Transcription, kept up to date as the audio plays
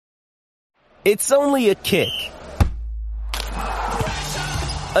It's only a kick,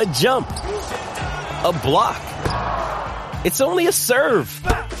 a jump, a block. It's only a serve.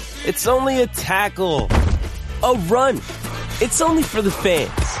 It's only a tackle, a run. It's only for the fans.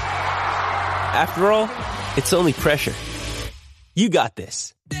 After all, it's only pressure. You got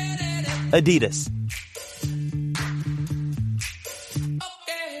this. Adidas.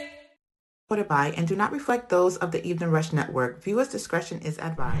 Supported by and do not reflect those of the Evening Rush Network. Viewers' discretion is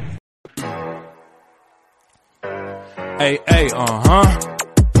advised. Hey,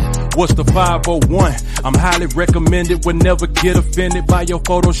 what's the 501? I'm highly recommended, would never get offended by your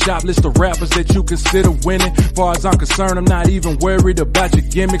Photoshop list of rappers that you consider winning. Far as I'm concerned, I'm not even worried about your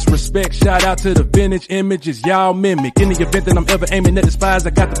gimmicks. Respect, shout out to the vintage images y'all mimic. In the event that I'm ever aiming at the spies, I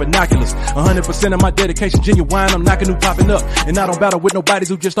got the binoculars. 100% of my dedication genuine, I'm knocking who popping up. And I don't battle with nobodies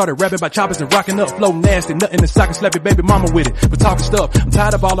who just started rapping by choppers and rocking up. Flow nasty, nothing in the sock and slap your baby mama with it. But talking stuff, I'm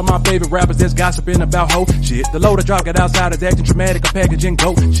tired of all of my favorite rappers that's gossiping about hoe shit. The load I drop got outsiders acting dramatic, I'm packaging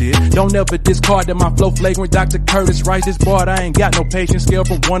goat shit. Don't ever discard that my flow flagrant. Dr. Curtis writes this bar, I ain't got no patience. Scale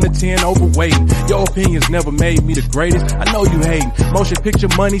from 1 to 10, overweight. Your opinions never made me the greatest. I know you hating. Motion picture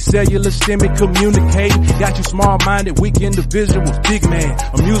money, cellular, stimming, communicating. Got you small-minded, weak individuals. Big man,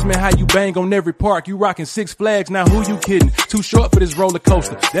 amusement how you bang on every park. You rocking Six Flags, now who you kidding? Too short for this roller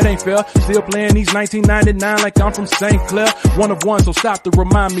coaster. That ain't fair. Still playing these 1999 like I'm from St. Clair. One of one, so stop to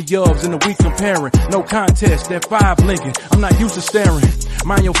remind me of. In the week comparing, no contest. That 5 blinking. I'm not used to staring.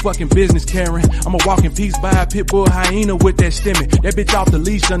 Mind your fucking business, Karen. I'm a walking piece by a pit bull hyena with that stimming. That bitch off the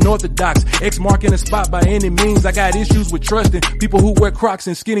leash, unorthodox. X marking a spot by any means. I got issues with trusting people who wear Crocs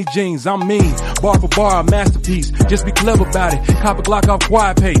and skinny jeans. I'm mean. Bar for bar, a masterpiece. Just be clever about it. Cop a Glock off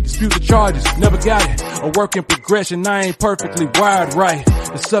quiet pay. Dispute the charges. Never got it. A work in progression. I ain't perfectly wired right.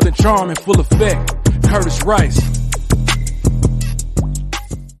 The Southern charm in full effect. Curtis Rice.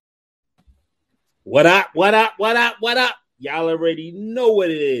 What up? Y'all already know what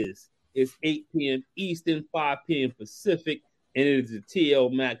it is. It's 8 p.m. Eastern, 5 p.m. Pacific, and it is the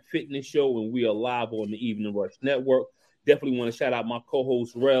TL Mac Fitness Show, and we are live on the Evening Rush Network. Definitely want to shout out my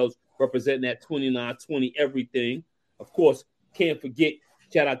co-host, Rels, representing that 2920 everything. Of course, can't forget,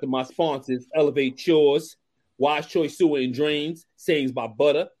 shout out to my sponsors, Elevate Chores, Wise Choice Sewer and Drains, Sayings by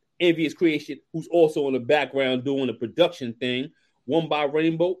Butter, Envious Creation, who's also in the background doing the production thing, One by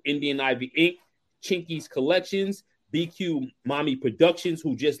Rainbow, Indian Ivy Inc., Chinky's Collections, BQ Mommy Productions,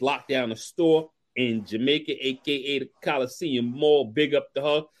 who just locked down a store in Jamaica, a.k.a. the Coliseum Mall. Big up to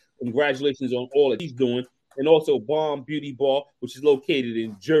her. Congratulations on all that she's doing. And also Bomb Beauty Bar, which is located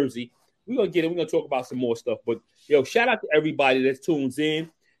in Jersey. We're going to get it. We're going to talk about some more stuff. But, shout out to everybody that tunes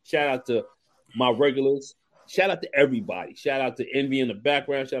in. Shout out to my regulars. Shout out to everybody. Shout out to Envy in the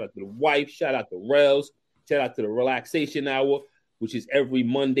background. Shout out to the wife. Shout out to Rels. Shout out to the Relaxation Hour, which is every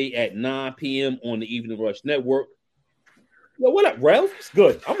Monday at 9 p.m. on the Evening Rush Network. What up, Ralph? It's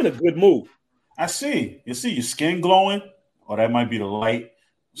good. I'm in a good mood. I see. You see your skin glowing? Or that might be the light.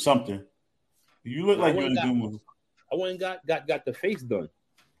 Something. You look like you're in a good mood. I went and got the face done.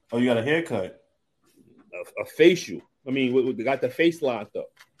 Oh, you got a haircut? A facial. I mean, we got the face locked up.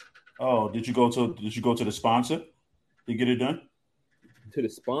 Oh, did you go to the sponsor to get it done? To the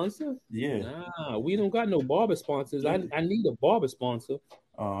sponsor? Yeah. Nah, we don't got no barber sponsors. I need a barber sponsor.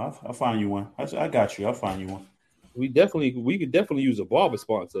 Oh, I'll find you one. I got you. I'll find you one. We could definitely use a barber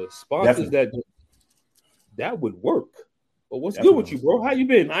sponsor. Sponsors that would work. But what's good with you, bro? How you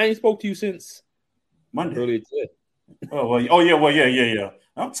been? I ain't spoke to you since Monday. Earlier today. Yeah.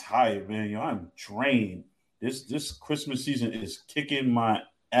 I'm tired, man. I'm drained. This Christmas season is kicking my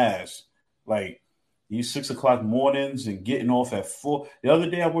ass. Like these 6 o'clock mornings and getting off at 4. The other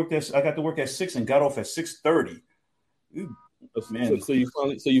day I got to work at 6 and got off at 6:30. Man, so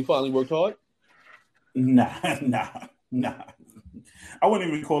you finally worked hard? Nah. I wouldn't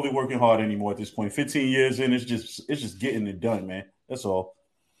even call it working hard anymore at this point. 15 years in, it's just getting it done, man. That's all.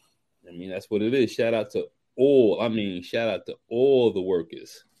 I mean, that's what it is. Shout out to all the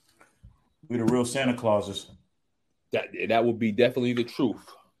workers. We the real Santa Clauses. That would be definitely the truth.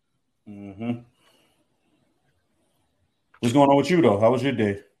 Mm-hmm. What's going on with you though? How was your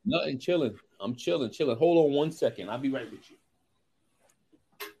day? Nothing, chilling. I'm chilling. Hold on 1 second. I'll be right with you.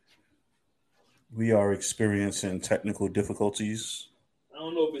 We are experiencing technical difficulties. I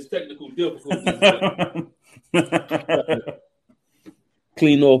don't know if it's technical difficulties.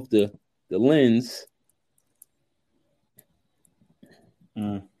 Clean off the lens.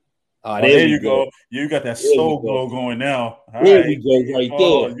 Mm. There you go. You got that soul glow going now. There we go, right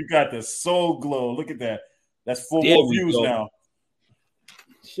there. You got the soul glow. Look at that. That's 4 more views now.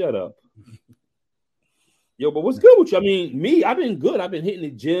 Shut up. Yo, but what's good with you? I mean, I've been good. I've been hitting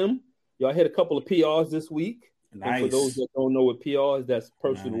the gym. Y'all hit a couple of PRs this week. Nice. And for those that don't know what PRs, that's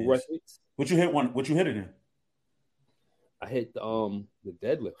personal records. What you hit it in? I hit the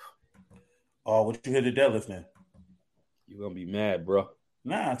deadlift. Oh, what you hit the deadlift in? You're gonna be mad, bro.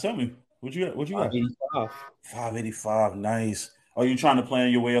 Nah, tell me. What you got? 585. 585. Nice. Are you trying to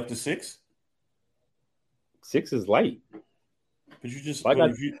plan your way up to 6? 6 is light. But you just. I got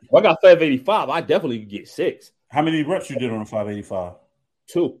 585. I definitely could get 6. How many reps you did on a 585?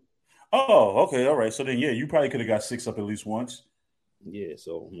 2. Oh, okay, all right. So then, yeah, you probably could have got 6 up at least once. Yeah.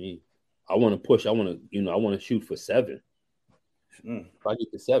 So I mean, I want to push. I want to shoot for 7. If I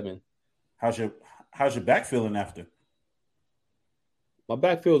get to 7, how's your back feeling after? My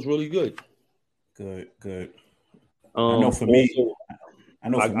back feels really good. Good. I know for me, I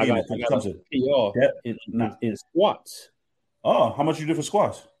got a PR in squats. Oh, how much you did for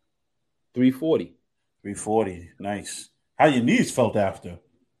squats? 340. 340. Nice. How your knees felt after?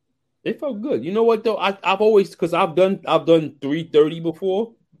 They felt good. You know what though? I've always, because I've done 330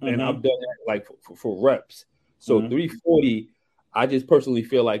 before, and I've done that like for reps. So 340, I just personally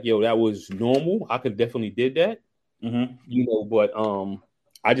feel like that was normal. I could definitely did that. But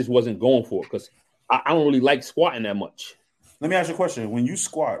I just wasn't going for it because I don't really like squatting that much. Let me ask you a question. When you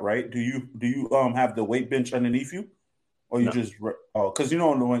squat, right? Do you have the weight bench underneath you, or you just because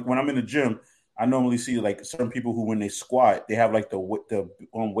when I'm in the gym, I normally see like certain people who when they squat they have like the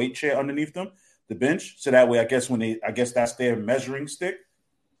weight chair underneath them, the bench, so that way I guess that's their measuring stick.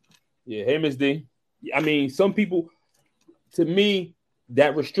 Yeah, hey Ms. D. I mean, some people, to me,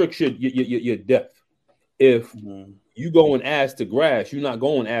 that restricts your depth. If you go and ass to grass, you're not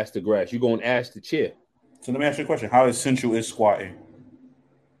going ass to grass. You're going ass to chair. So let me ask you a question. How essential is squatting?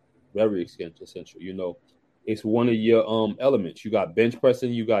 Very essential. It's one of your elements. You got bench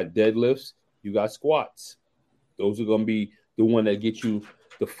pressing, you got deadlifts, you got squats. Those are going to be the one that get you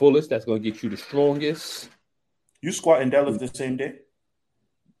the fullest. That's going to get you the strongest. You squat and deadlift the same day?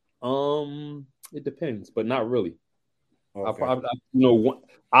 It depends, but not really. Okay.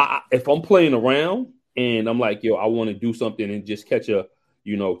 If I'm playing around and I'm like, I want to do something and just catch something,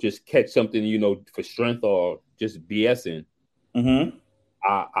 for strength or just BSing,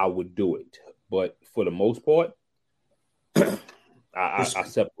 I would do it. But for the most part, I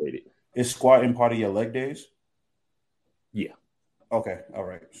separate it. Is squatting part of your leg days? Yeah. Okay. All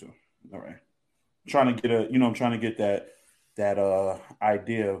right. So, all right. I'm trying to get that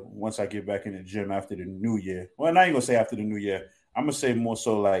idea once I get back in the gym after the new year. Well, I ain't gonna say after the new year. I'm gonna say more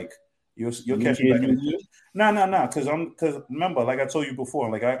so like you'll catch me back in the gym. No. Because remember, like I told you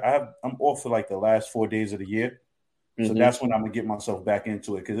before, like I'm off for like the last 4 days of the year. So that's when I'm gonna get myself back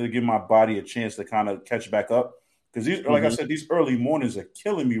into it because it'll give my body a chance to kind of catch back up. Because like I said, these early mornings are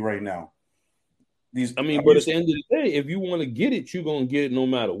killing me right now. But at the end of the day, if you want to get it, you're gonna get it no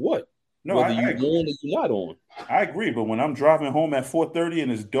matter what. No, whether you're on or you're not on. I agree, but when I'm driving home at 4:30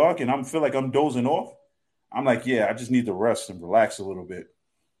 and it's dark and I feel like I'm dozing off, I'm like, I just need to rest and relax a little bit.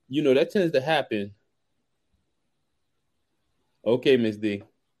 That tends to happen. Okay, Ms. D.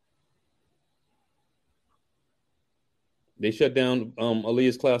 They shut down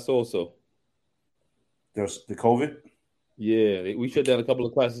Aaliyah's class also. There's the COVID? Yeah, we shut down a couple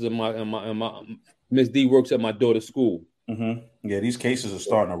of classes in my Ms. D works at my daughter's school. Yeah, these cases are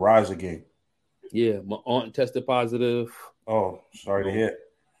starting to rise again. Yeah, my aunt tested positive. Oh, sorry to hear.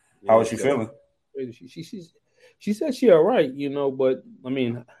 How is she feeling? She said she all right, but I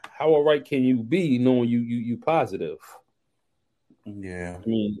mean, how all right can you be knowing you positive? Yeah.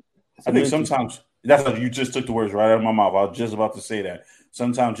 I think sometimes that's like you just took the words right out of my mouth. I was just about to say that.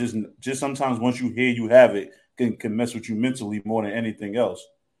 Sometimes sometimes once you hear you have it can mess with you mentally more than anything else.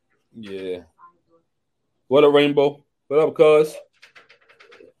 Yeah. What up, Rainbow? What up, cuz?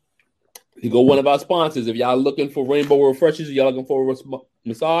 You go one of our sponsors. If y'all looking for Rainbow Refreshers, y'all looking for a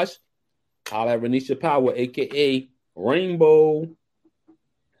massage, holla at Renisha Power, a.k.a. Rainbow.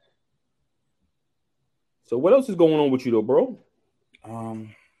 So what else is going on with you, though, bro?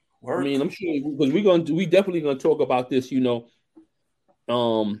 Work. I'm sure because we definitely gonna talk about this. A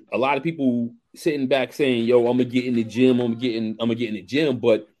lot of people sitting back saying, "Yo, I'm gonna get in the gym. I'm gonna get in the gym,"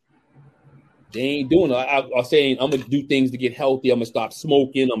 but they ain't doing it. I'm saying I'm gonna do things to get healthy. I'm gonna stop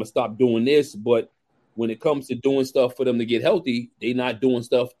smoking. I'm gonna stop doing this. But when it comes to doing stuff for them to get healthy, they not doing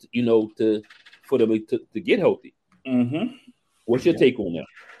stuff, for them to get healthy. What's your take on that?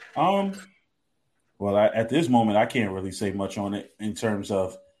 Well, at this moment, I can't really say much on it in terms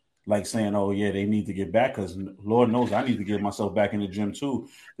of like saying, "Oh yeah, they need to get back," because Lord knows I need to get myself back in the gym too.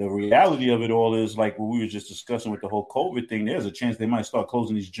 The reality of it all is like what we were just discussing with the whole COVID thing. There's a chance they might start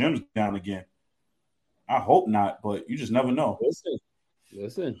closing these gyms down again. I hope not, but you just never know.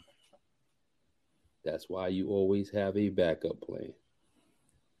 Listen. That's why you always have a backup plan.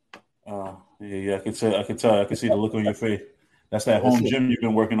 Yeah, I can tell. I can see the look on your face. That's that home gym you've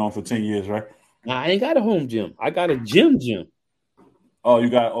been working on for 10 years, right? Nah, I ain't got a home gym. I got a gym. Oh, you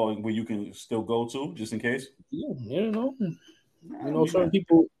got where you can still go to just in case? Yeah, certain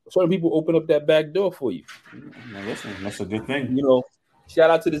people open up that back door for you. Listen, that's a good thing. Shout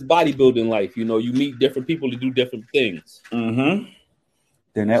out to this bodybuilding life. You meet different people to do different things. Mm-hmm.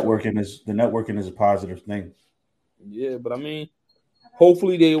 The networking is a positive thing. Yeah, but I mean,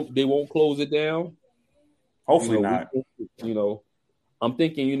 hopefully they won't close it down. Hopefully not. I'm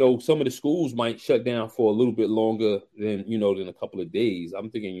thinking, some of the schools might shut down for a little bit longer than a couple of days. I'm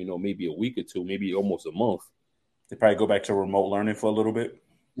thinking, maybe a week or two, maybe almost a month. They probably go back to remote learning for a little bit.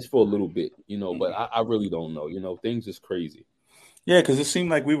 Just for a little bit, but I really don't know. Things is crazy. Yeah, because it seemed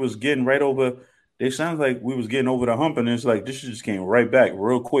like we was getting right over. It sounds like we was getting over the hump, and it's like this just came right back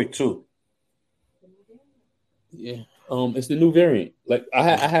real quick too. Yeah, it's the new variant. Like I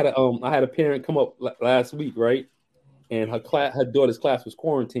had a parent come up last week, right? And her daughter's class was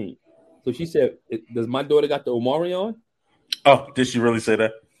quarantined. So she said, "Does my daughter got the Omarion?" Oh, did she really say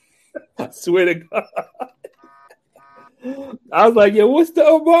that? I swear to God. I was like, "Yo, what's the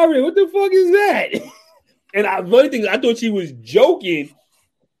Omarion? What the fuck is that?" And funny thing, I thought she was joking,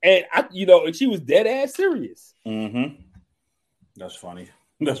 and and she was dead ass serious. Mm-hmm. That's funny.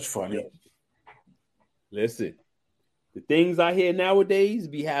 That's funny. Yeah. Listen, the things I hear nowadays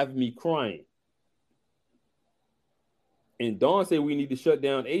be having me crying. And Dawn said we need to shut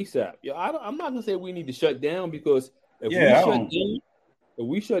down ASAP. I'm not gonna say we need to shut down because if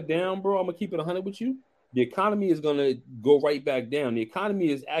we shut down, bro, I'm gonna keep it 100 with you. The economy is gonna go right back down. The economy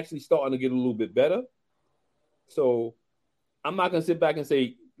is actually starting to get a little bit better. So I'm not gonna sit back and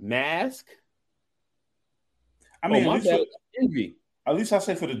say mask. I mean, at least I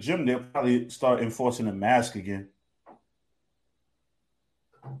say for the gym, they'll probably start enforcing a mask again.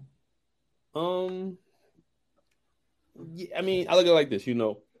 Yeah, I mean, I look at it like this.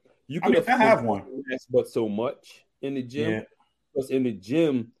 You could have one, but so much in the gym. Yeah. Because in the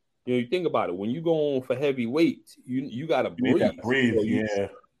gym, you think about it. When you go on for heavy weights, you gotta breathe. Breathe,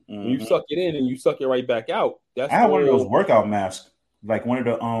 When you suck it in and you suck it right back out. I have one of those workout masks, like one of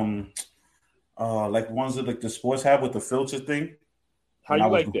the like ones that like the sports have with the filter thing. How you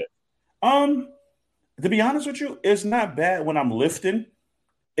like that? To be honest with you, it's not bad when I'm lifting.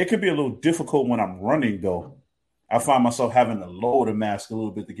 It could be a little difficult when I'm running though. I find myself having to lower the mask a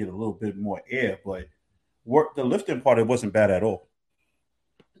little bit to get a little bit more air, but the lifting part, it wasn't bad at all.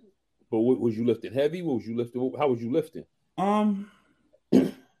 But was you lifting heavy? What was you lifting? How was you lifting?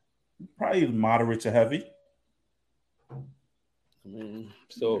 Probably moderate to heavy. The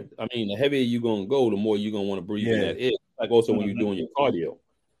heavier you're gonna go, the more you're gonna want to breathe in that air. Like also when you're doing your cardio.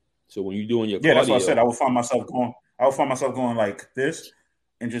 So when you're doing your cardio, that's what I said. I would find myself going like this,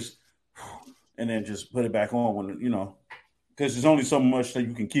 and then just put it back on when because there's only so much that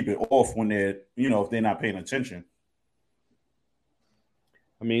you can keep it off when they're if they're not paying attention.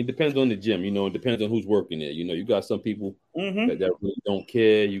 I mean, it depends on the gym, it depends on who's working there. You got some people that really don't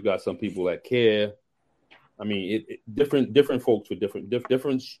care. You got some people that care. I mean, different folks with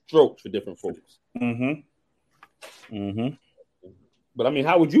different strokes for different folks. Mm-hmm. Mm-hmm. But I mean,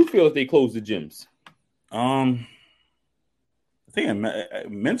 how would you feel if they closed the gyms? I think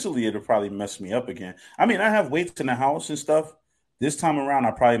mentally it'll probably mess me up again. I mean, I have weights in the house and stuff. This time around,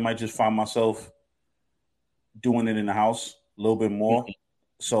 I probably might just find myself doing it in the house a little bit more. Mm-hmm.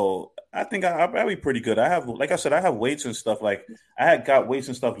 So I think I'll be pretty good. I have weights and stuff. Like I had got weights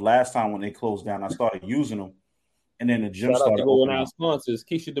and stuff last time when they closed down. I started using them, and then the gym started. Shout out to our sponsors,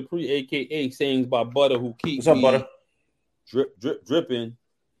 Keisha Dupree, aka Sayings by Butter, who keeps what's up, Butter? Dripping.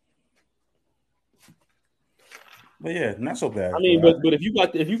 But yeah, not so bad. I mean, but if you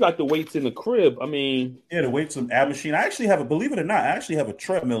got the weights in the crib, I mean, the weights and ab machine. I actually have believe it or not, I actually have a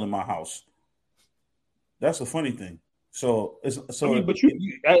treadmill in my house. That's the funny thing. So I mean, but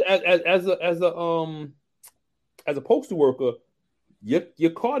you as a postal worker,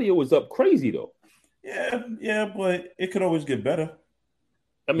 your cardio is up crazy though. Yeah, but it could always get better.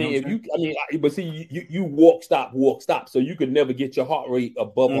 I mean, but see, you walk stop, so you could never get your heart rate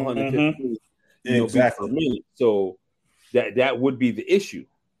above 150. Exactly. Per minute. So that would be the issue.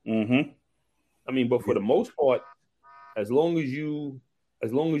 Mm-hmm. I mean, but for the most part, as long as you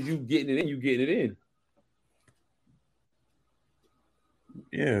getting it in, you getting it in.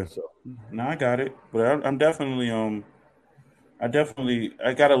 Yeah. So no, I got it, but I'm definitely I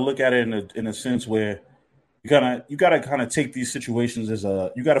gotta look at it in a sense where you gotta kind of take these situations as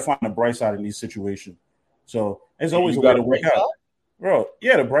you gotta find the bright side in these situations. So there's always a way to work out, bro.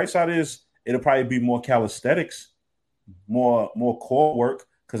 Yeah, the bright side is it'll probably be more calisthenics, more core work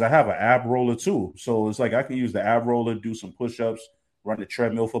because I have an ab roller too. So it's like I can use the ab roller, do some push-ups, run the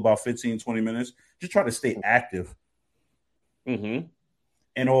treadmill for about 15, 20 minutes. Just try to stay active. Mm-hmm.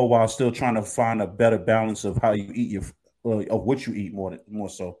 And all while still trying to find a better balance of how you eat of what you eat more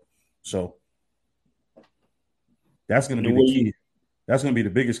so. So that's going to be the key. That's going to be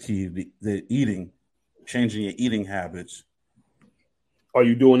the biggest key, the eating, changing your eating habits. Are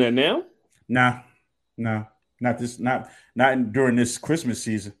you doing that now? Nah, not during this Christmas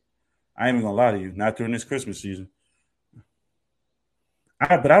season. I ain't even gonna lie to you, not during this Christmas season.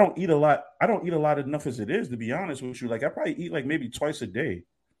 But I don't eat a lot. I don't eat a lot enough as it is, to be honest with you. Like I probably eat like maybe twice a day.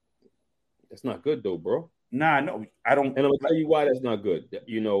 That's not good though, bro. Nah, no, I don't. And I'm gonna tell you why that's not good.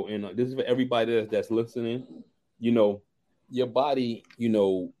 You know, and this is for everybody that's listening. You know, your body, you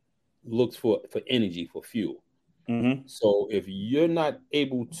know, looks for energy, for fuel. Mm-hmm. So if you're not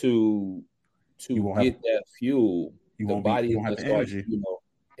able to get that fuel, the body is going to start, you know,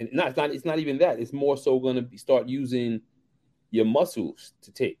 and it's not even that. It's more so going to start using your muscles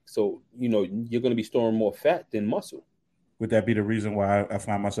to take. So, you know, you're going to be storing more fat than muscle. Would that be the reason why I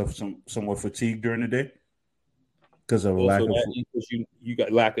find myself somewhat fatigued during the day? Because of lack of food? You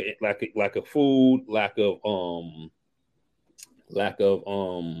got lack of food, lack of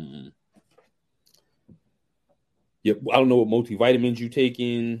I don't know what multivitamins you take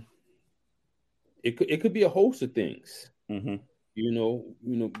in. It could be a host of things. Mm-hmm. You know,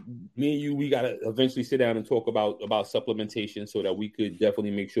 me and you, we gotta eventually sit down and talk about supplementation so that we could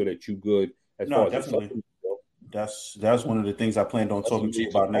definitely make sure that you're good. Definitely. That's one of the things I planned on talking to you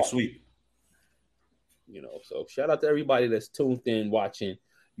about next week. You know, so shout out to everybody that's tuned in, watching.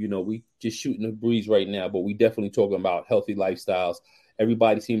 You know, we just shooting the breeze right now, but we definitely talking about healthy lifestyles.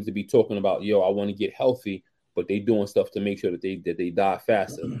 Everybody seems to be talking about, I want to get healthy, but they doing stuff to make sure that they die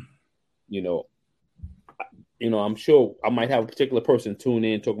faster. You know, I'm sure I might have a particular person tune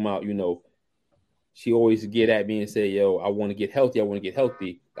in talking about, she always get at me and say, I want to get healthy. I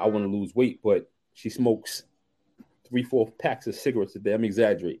want to lose weight, but she smokes 3-4 packs of cigarettes a day. I'm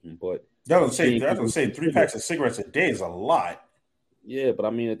exaggerating, but that would say 3 packs of cigarettes a day is a lot. Yeah, but I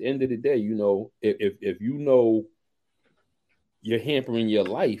mean, at the end of the day, if you're hampering your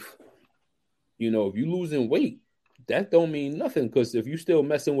life, if you're losing weight, that don't mean nothing. Because if you're still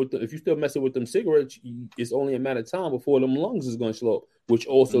messing with them cigarettes, it's only a matter of time before them lungs is going to slow up, which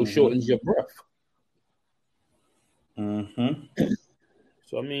also shortens your breath. Mm-hmm.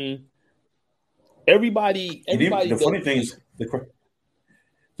 So I mean, everybody. The funny thing is,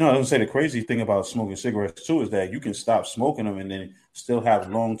 I was gonna say the crazy thing about smoking cigarettes too is that you can stop smoking them and then still have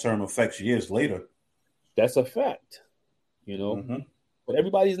long-term effects years later. That's a fact, But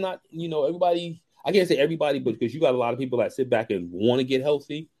everybody's not, everybody. I can't say everybody, but because you got a lot of people that sit back and want to get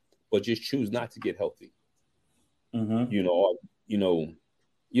healthy, but just choose not to get healthy. Mm-hmm.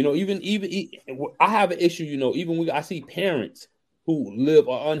 Even I have an issue. Even when I see parents who live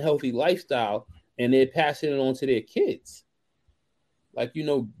an unhealthy lifestyle and they're passing it on to their kids. Like,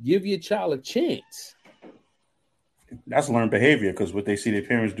 give your child a chance. That's learned behavior, because what they see their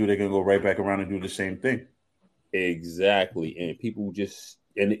parents do, they're going to go right back around and do the same thing. Exactly. And people it's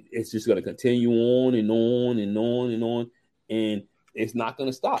just going to continue on and on and on and on. And it's not going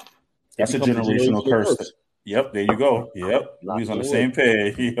to stop. That's a generational curse. Yep, there you go. Yep. We was on the same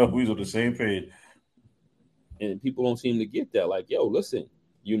page. We was on the same page. And people don't seem to get that. Like, listen,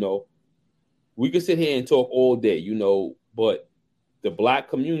 we could sit here and talk all day, but the Black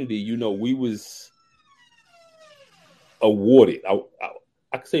community, we was awarded.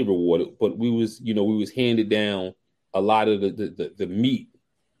 I could say rewarded, but we was handed down a lot of the meat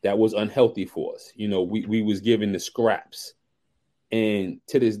that was unhealthy for us. We was given the scraps, and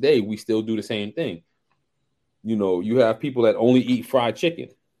to this day, we still do the same thing. You have people that only eat fried chicken.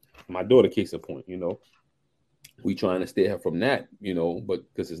 My daughter, case in point, we trying to stay her from that, but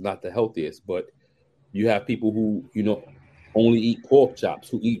because it's not the healthiest. But you have people who, only eat pork chops,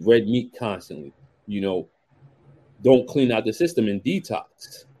 who eat red meat constantly, don't clean out the system and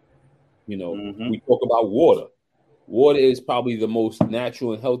detox. We talk about water. Water is probably the most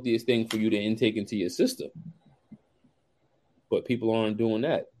natural and healthiest thing for you to intake into your system. But people aren't doing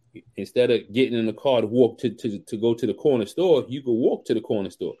that. Instead of getting in the car to walk to go to the corner store, you can walk to the corner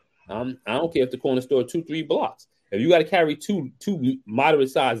store. I don't care if the corner store is 2-3 blocks. If you got to carry two moderate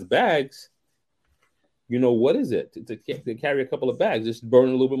sized bags, what is it to carry a couple of bags? Just burn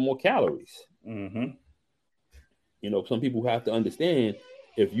a little bit more calories. Mm-hmm. Some people have to understand,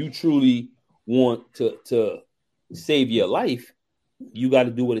 if you truly want to save your life, you got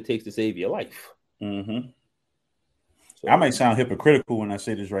to do what it takes to save your life. Mm-hmm. So, I might sound hypocritical when I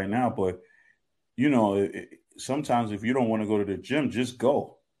say this right now, but you know, sometimes if you don't want to go to the gym, just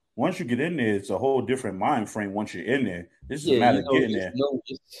go. Once you get in there, it's a whole different mind frame. Once you're in there, this is a yeah, matter of getting there.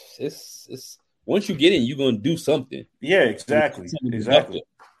 It's once you get in, you're gonna do something. Yeah, exactly.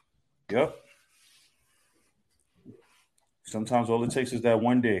 Yep. Sometimes all it takes is that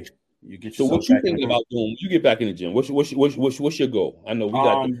one day. You get so yourself. What you back thinking about doing when you get back in the gym? What's your goal? I know we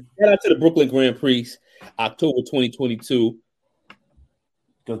got shout out to the Brooklyn Grand Prix, October 2022.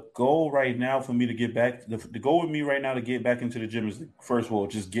 The goal right now for me to get back, the goal with me right now to get back into the gym is, first of all,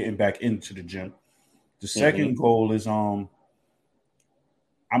 just getting back into the gym. The second goal is I'm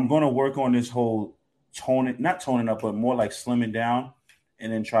going to work on this whole not toning up, but more like slimming down,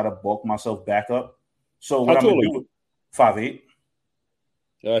 and then try to bulk myself back up. So what I'm going to do, 5'8".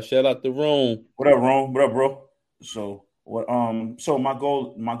 Shout out to Rome. What up, Rome? What up, bro? So what? So my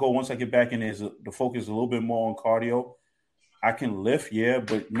goal once I get back in is to focus a little bit more on cardio. I can lift, yeah,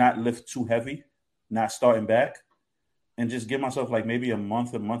 but not lift too heavy, not starting back, and just give myself like maybe a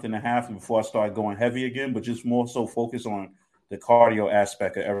month and a half before I start going heavy again, but just more so focus on the cardio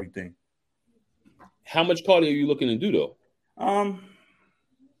aspect of everything. How much cardio are you looking to do, though? I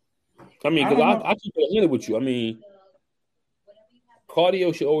mean, because I keep it with you. I mean,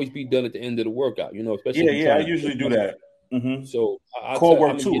 cardio should always be done at the end of the workout, you know, especially. Yeah, I usually do that. Mm-hmm. So core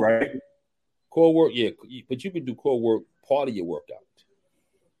work too, right? Core work, yeah, but you could do core work part of your workout.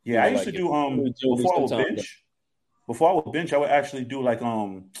 Yeah, you know, I used to do before I would bench, I would actually do like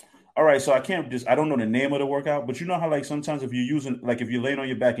all right, so I don't know the name of the workout, but you know how like sometimes if you're using, like if you're laying on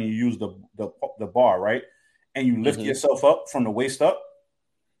your back and you use the bar, right? And you lift yourself up from the waist up.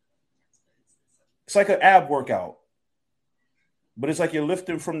 It's like an ab workout. But it's like you're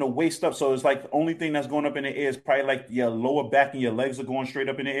lifting from the waist up. So it's like the only thing that's going up in the air is probably like your lower back and your legs are going straight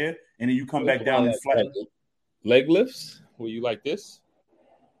up in the air. And then you come back down and flatten. Leg lifts? Were you like this?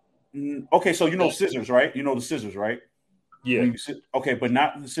 Okay, so you know scissors, right? You know the scissors, right? Yeah. Okay, but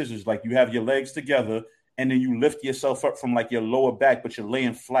not the scissors. Like you have your legs together and then you lift yourself up from like your lower back, but you're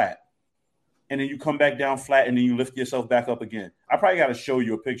laying flat. And then you come back down flat and then you lift yourself back up again. I probably got to show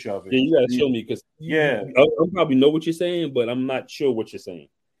you a picture of it. Yeah, you got to show me because I probably know what you're saying, but I'm not sure what you're saying.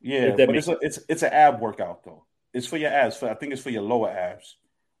 Yeah, but it's an ab workout though. It's for your abs. I think it's for your lower abs.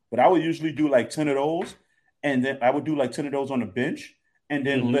 But I would usually do like 10 of those, and then I would do like 10 of those on the bench, and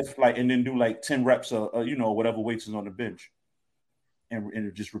then lift and then do like 10 reps of whatever weights is on the bench,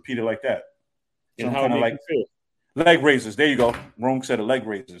 and just repeat it like that. So and how kind of like leg raises. There you go. Wrong set of leg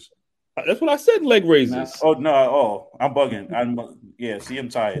raises. That's what I said. Leg raises. I'm bugging. I'm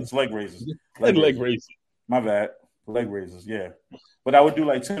tired. It's leg raises. Leg raises. My bad. Leg raises. Yeah, but I would do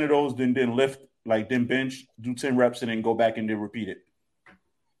like 10 of those, then lift, like then bench, do 10 reps, and then go back and then repeat it.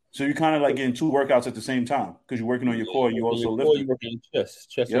 So you're kind of like getting two workouts at the same time because you're working on your core and you also lift. You're working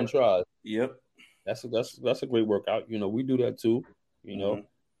chest and tries. Yep. That's a great workout. You know, we do that too. You know,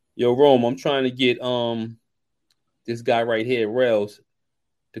 Yo, Rome, I'm trying to get this guy right here, Rails,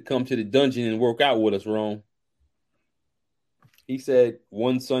 to come to the dungeon and work out with us, Rome. He said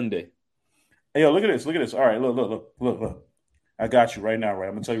one Sunday. Hey, yo, look at this. All right, look. I got you right now, right?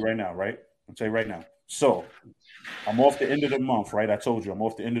 I'm going to tell you right now. So I'm off the end of the month, right? I told you I'm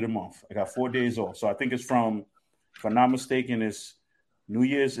off the end of the month. I got 4 days off. So I think it's from, if I'm not mistaken, it's New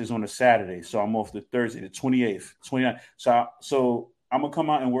Year's is on a Saturday. So I'm off the Thursday, the 28th, 29th. So I'm going to come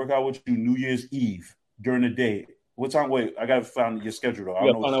out and work out with you New Year's Eve during the day. What time? Wait, I gotta find your schedule though.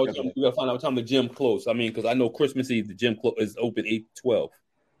 You gotta find out what time the gym closed. I mean, because I know Christmas Eve the gym is open 8-12.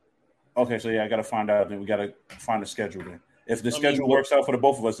 Okay, so yeah, I gotta find out. Then we gotta find the schedule. Then, if the schedule works out for the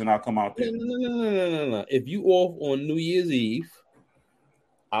both of us, then I'll come out there. No. If you off on New Year's Eve,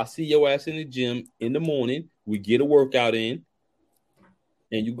 I'll see your ass in the gym in the morning. We get a workout in,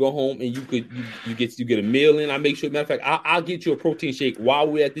 and you go home and you get a meal in. I make sure. Matter of fact, I'll get you a protein shake while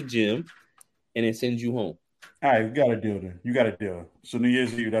we're at the gym, and then send you home. All right, you got a deal then. You got a deal. So New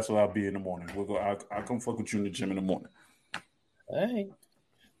Year's Eve, that's where I'll be in the morning. We'll go. I'll come fuck with you in the gym in the morning. All right.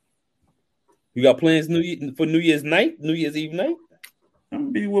 You got plans for New Year's night, New Year's Eve night? I'm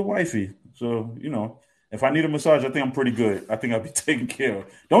gonna be with wifey. So if I need a massage, I think I'm pretty good. I think I'll be taken care of.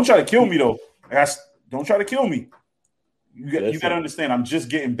 Don't try to kill me though. Don't try to kill me. You got to understand. I'm just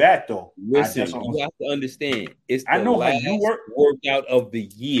getting back though. Listen, you have to understand. It's the last workout of the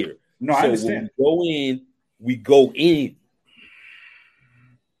year. No, I understand. When we go in.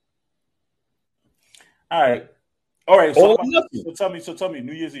 All right. So tell me,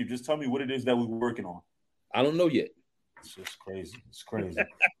 New Year's Eve. Just tell me what it is that we're working on. I don't know yet. It's just crazy. It's crazy.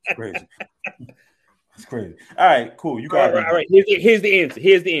 It's crazy. All right, cool. You got it. All right. Here's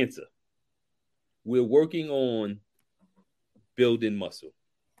the answer. We're working on building muscle.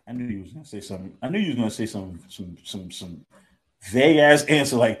 I knew you was gonna say something. I knew you was gonna say some vague ass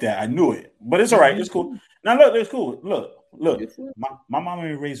answer like that. I knew it, but it's all right. It's cool. Now look, it's cool. Look. My mama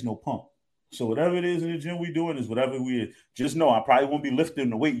ain't raised no punk, so whatever it is in the gym we doing is whatever we is. Just know I probably won't be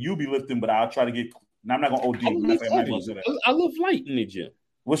lifting the weight you be lifting, but I'll try to get. Now I'm not gonna OD. I lift light in the gym.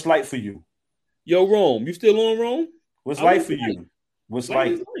 What's light for you? Yo, Rome, you still on, Rome? What's light for you? What's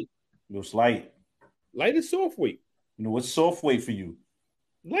light? What's light? Light is soft weight. You know what's soft weight for you?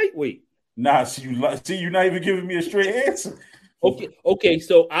 Lightweight. Nah, you're not even giving me a straight answer. Okay.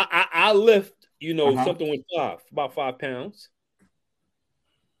 So I lift, something with about 5 pounds.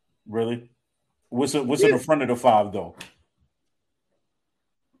 Really? What's in the front of the 5 though?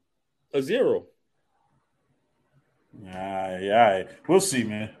 A 0. All right. We'll see,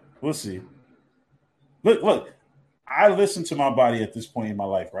 man. We'll see. Look. I listen to my body at this point in my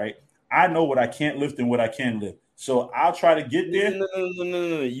life, right? I know what I can't lift and what I can lift. So I'll try to get there.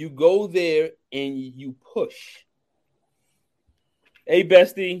 No. You go there and you push. Hey,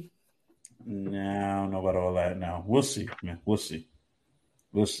 bestie. Nah, I don't know about all that now. We'll see, man. We'll see.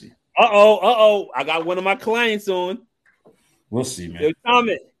 Uh-oh. I got one of my clients on. We'll see, man. Yo,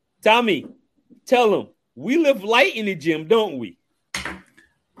 Tommy, tell him. We lift light in the gym, don't we?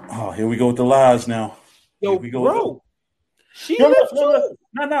 Oh, here we go with the lies now. Yo, here we go bro. She lifts too.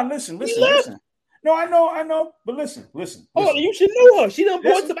 No, listen. No, I know, but listen. Oh, you should know her. She done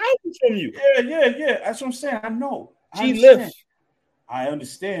bought some outfits from you. Yeah. That's what I'm saying. I know. She lifts. I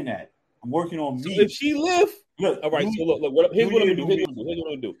understand that. I'm working on me. So if she lifts, look. All right. So look. Here's what I'm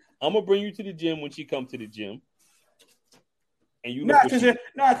gonna do. I'm gonna bring you to the gym when she comes to the gym. And you because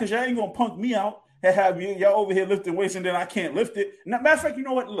y'all ain't gonna punk me out and have y'all over here lifting weights and then I can't lift it. Matter of fact, you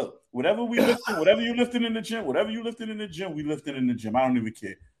know what? Look, whatever you lifting in the gym, we lifting in the gym. I don't even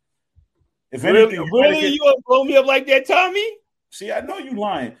care. If anything, you gonna blow me up like that, Tommy? See, I know you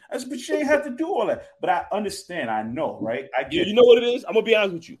lying. But you ain't have to do all that. But I understand. I know, right? I get. You know what it is? I'm gonna be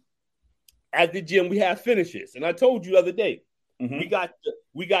honest with you. At the gym, we have finishes, and I told you the other day, we got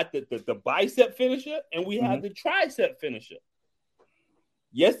the bicep finisher, and we have the tricep finisher.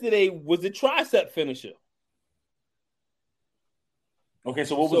 Yesterday was the tricep finisher. Okay,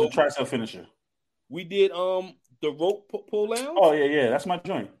 so what was the tricep finisher? We did the rope pull down. Oh yeah, that's my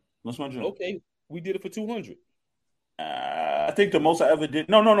joint. Okay, we did it for 200. I think the most I ever did.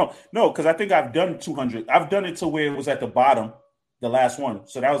 No, because I think I've done 200. I've done it to where it was at the bottom, the last one.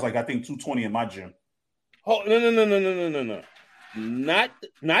 So that was like I think 220 in my gym. Oh no. Not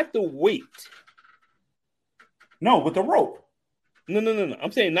the weight. No, with the rope. No.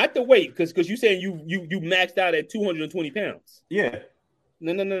 I'm saying not the weight, because you're saying you maxed out at 220 pounds. Yeah.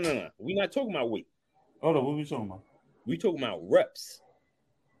 No. We're not talking about weight. Hold on, what are we talking about? We talking about reps.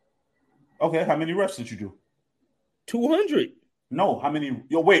 Okay, how many reps did you do? 200. No, how many?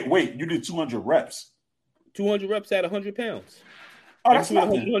 Wait. You did 200 reps. 200 reps at 100 pounds. Oh, that's not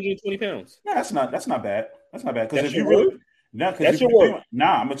 120 pounds. No, that's not bad. That's not bad. Because if you really, that's your word.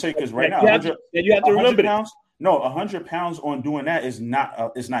 I'm gonna tell you because right now, you have to remember pounds. No, 100 pounds on doing that is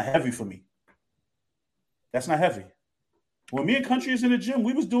not. It's not heavy for me. That's not heavy. When me and Country is in the gym,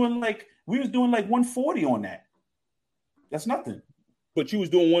 we was doing like 140 on that. That's nothing. But you was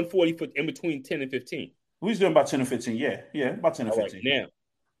doing 140 for in between 10 and 15. We was doing about 10 and 15. Yeah, about 10 and 15. Right, now,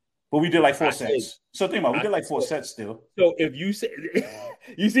 but we did like 4 sets. So think about it, we did like 4 sets still. So if you say,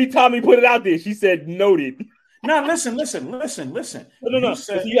 you see Tommy put it out there, she said noted. No, listen. No.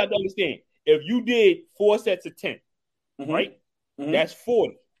 So you have to understand. If you did 4 sets of 10, right? Mm-hmm. That's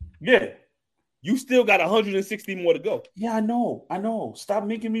 40. Yeah. You still got 160 more to go. Yeah, I know. Stop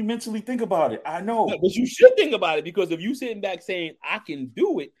making me mentally think about it. I know. But you should think about it, because if you sitting back saying, I can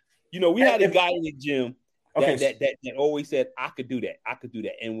do it, we had a guy in the gym that always said, I could do that.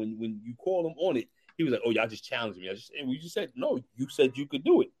 And when you call him on it, he was like, oh, y'all just challenged me. And we just said, no, you said you could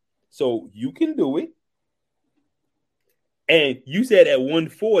do it. So you can do it. And you said at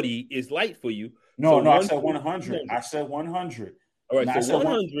 140 is light for you. No, I said 100. I said 100. All right, no, so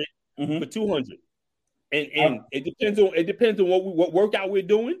 100 for 200. And it depends on what workout we're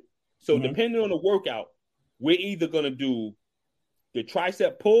doing. So depending on the workout, we're either going to do the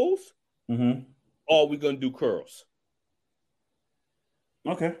tricep pulls or we're going to do curls.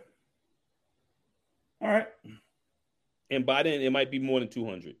 Okay. All right. And by then, it might be more than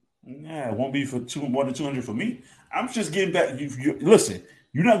 200. Yeah, it won't be more than 200 for me. I'm just getting back. Listen,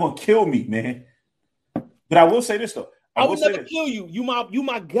 you're not going to kill me, man. But I will say this, though. I would never kill you. You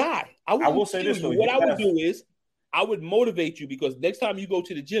my guy. I will say this, though. What I would do is I would motivate you, because next time you go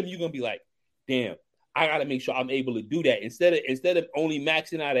to the gym, you're going to be like, damn, I got to make sure I'm able to do that. Instead of only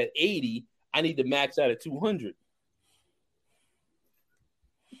maxing out at 80, I need to max out at 200.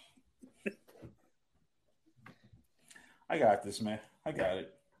 I got this, man. I got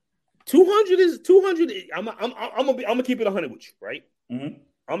it. 200 is 200. I'm gonna keep it 100 with you, right? Mm-hmm.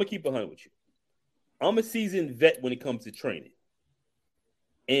 I'm gonna keep it 100 with you. I'm a seasoned vet when it comes to training,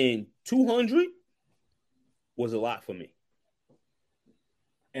 and 200 was a lot for me.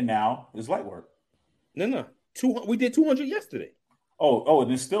 And now it's light work. No. We did 200 yesterday. Oh, and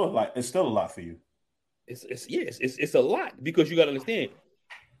it's still a lot for you. It's a lot because you got to understand.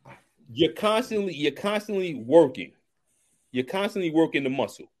 You're constantly working. You're constantly working the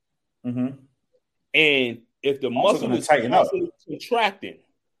muscle. Mm-hmm. And if the muscle is constantly contracting,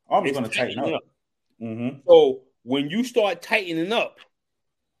 it's going to tighten up. Mm-hmm. So when you start tightening up,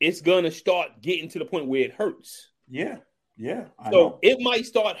 it's going to start getting to the point where it hurts. Yeah. So it might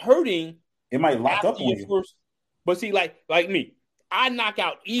start hurting. It might lock up on you. First, but see, like me, I knock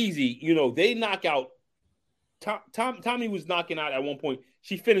out easy. You know, they knock out. Tommy was knocking out at one point.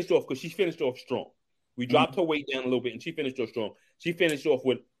 She finished off because she finished off strong. We dropped her weight down a little bit, and she finished off strong. She finished off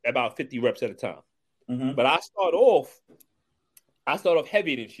with about 50 reps at a time. Mm-hmm. But I start off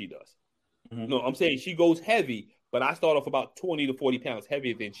heavier than she does. Mm-hmm. No, I'm saying she goes heavy, but I start off about 20 to 40 pounds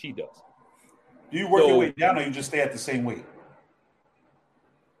heavier than she does. Do you work your weight down, or you just stay at the same weight?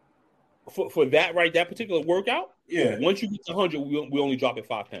 For that particular workout, yeah. Once you get to 100, we only drop it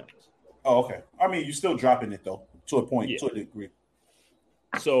 5 pounds. Oh, okay. I mean, you're still dropping it though, to a point, to a degree.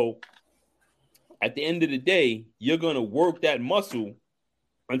 So, at the end of the day, you're gonna work that muscle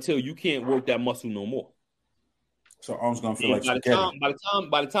until you can't work that muscle no more. So arms gonna feel like by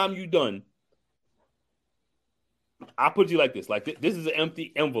the time you're done, I put you like this. This is an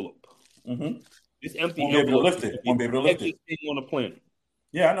empty envelope. Mm-hmm. This empty envelope. Won't be able to lift it. Thing on the planet.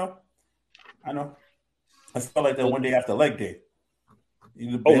 Yeah, I know. I felt like that one day after leg day.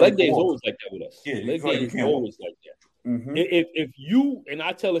 Leg day is always like that with us. Yeah, leg day is always like that. Mm-hmm. If you, and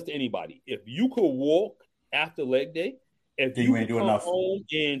I tell this to anybody, if you could walk after leg day, if you ain't doing enough home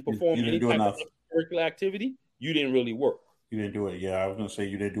and perform any type of extracurricular activity, you didn't really work. You didn't do it. Yeah, I was gonna say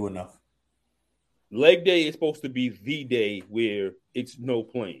you didn't do enough. Leg day is supposed to be the day where it's no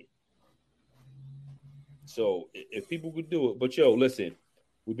playing. So if people could do it, but listen,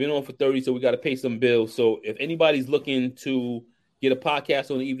 we've been on for 30, so we got to pay some bills. So if anybody's looking to get a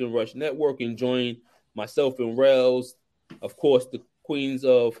podcast on the Evening Rush Network and join myself and Rels, of course, the Queens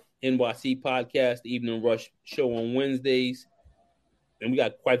of NYC podcast, the Evening Rush show on Wednesdays, and we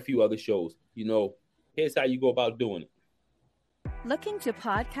got quite a few other shows. Here's how you go about doing it. Looking to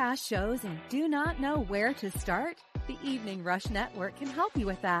podcast shows and do not know where to start? The Evening Rush Network can help you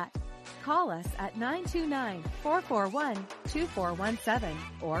with that. Call us at 929-441-2417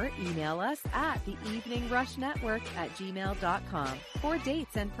 or email us at theeveningrushnetwork@gmail.com for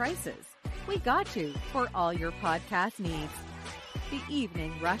dates and prices. We got you for all your podcast needs. The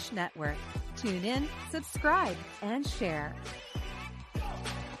Evening Rush Network. Tune in, subscribe, and share.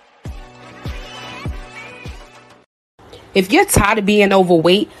 If you're tired of being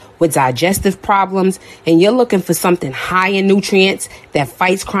overweight with digestive problems and you're looking for something high in nutrients that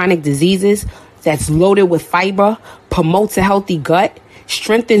fights chronic diseases, that's loaded with fiber, promotes a healthy gut,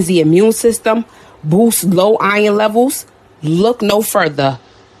 strengthens the immune system, boosts low iron levels, look no further.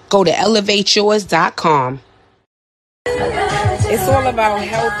 Go to ElevateYours.com. It's all about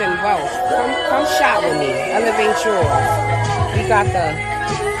health and wealth. Come shop with me. Elevate Yours. We got the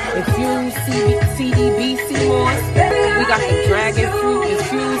infused CDB moss. We got the dragon fruit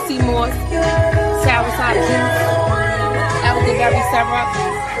infused sea moss, soursop juice, elderberry syrup,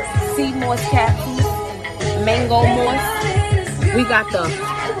 sea moss capsules, mango moss. We got the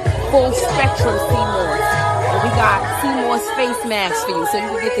full spectrum sea moss. And we got sea moss face masks for you so you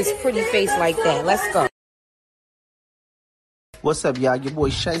can get this pretty face like that. Let's go. What's up, y'all? Your boy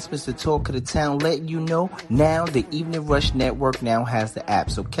Shice, Mr. Talk of the Town, letting you know now the Evening Rush Network now has the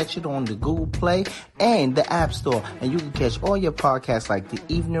app. So catch it on the Google Play and the App Store. And you can catch all your podcasts like The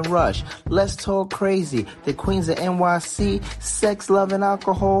Evening Rush, Let's Talk Crazy, The Queens of NYC, Sex, Love, and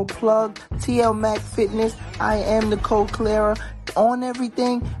Alcohol, Plug, TL Mac Fitness, I Am Nicole Clara, On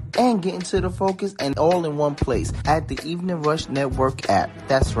Everything, and Getting to the Focus, and all in one place at the Evening Rush Network app.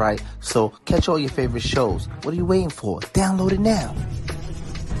 That's right. So catch all your favorite shows. What are you waiting for? Download it now.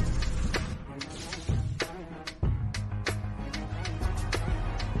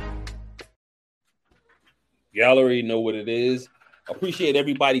 Y'all already know what it is. Appreciate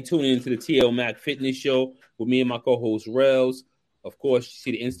everybody tuning into the TL Mac Fitness Show with me and my co-host Rels. Of course, you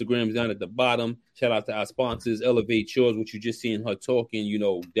see the Instagrams down at the bottom. Shout out to our sponsors, Elevate Yours, which you just seen her talking.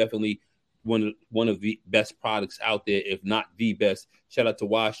 Definitely one of the best products out there, if not the best. Shout out to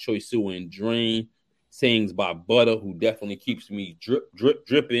Wise Choice Sewer and Drain. Sayings by Butter, who definitely keeps me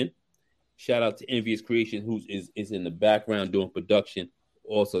dripping. Shout out to Envious Creation, who is in the background doing production.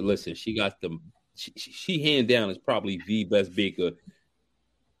 Also, listen, she got she hand down is probably the best baker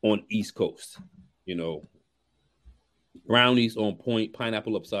on East Coast. You know, brownies on point,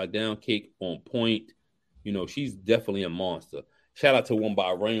 pineapple upside down cake on point. You know, she's definitely a monster. Shout out to One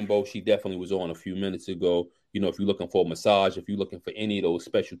by Rainbow. She definitely was on a few minutes ago. You know, if you're looking for a massage, if you're looking for any of those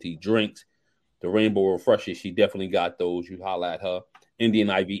specialty drinks, the Rainbow Refreshers, she definitely got those. You holler at her. Indy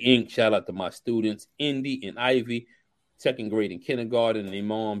and Ivy Inc. Shout out to my students, Indy and Ivy, second grade and kindergarten, and their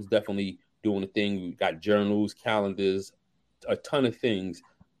moms definitely doing the thing. We got journals, calendars, a ton of things,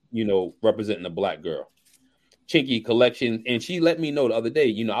 you know, representing the black girl. Chinky Collection, and she let me know the other day,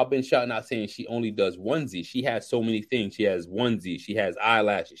 you know, I've been shouting out saying she only does onesies. She has so many things. She has onesies, she has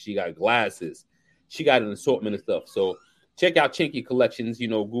eyelashes, she got glasses, she got an assortment of stuff. So check out Chinky Collections, you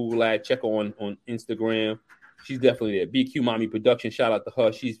know, Google that, check her on Instagram. She's definitely there. BQ Mommy Production, shout out to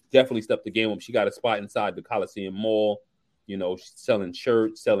her. She's definitely stepped the game up. She got a spot inside the Coliseum Mall. You know, she's selling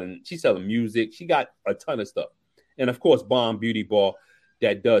shirts, she's selling music. She got a ton of stuff. And of course, Bomb Beauty Bar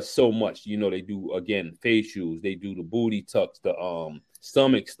that does so much. You know, they do, again, facials, they do the booty tucks, the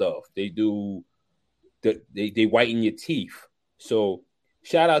stomach stuff. They do they whiten your teeth. So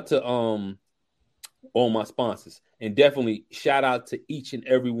shout out to all my sponsors. And definitely shout out to each and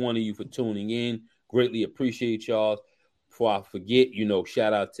every one of you for tuning in. Greatly appreciate y'all. Before I forget, you know,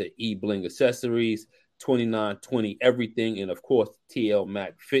 shout out to E-Bling Accessories, 2920 Everything, and of course TL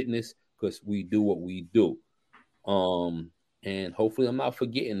Mac Fitness, because we do what we do. And hopefully I'm not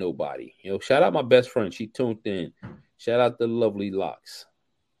forgetting nobody. You know, shout out my best friend. She tuned in. Shout out the Lovely Locks.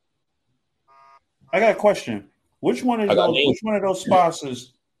 I got a question. Which one of those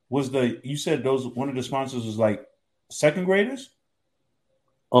sponsors was you said one of the sponsors was like second graders?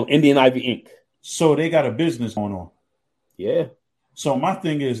 Indian Ivy Inc. So they got a business going on. Yeah. So my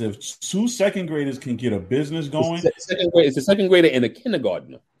thing is, if two second graders can get a business going, it's a second grader and a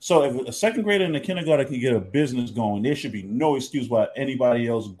kindergartner. So if a second grader and a kindergarten can get a business going, there should be no excuse why anybody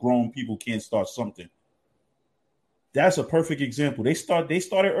else, grown people, can't start something. That's a perfect example. They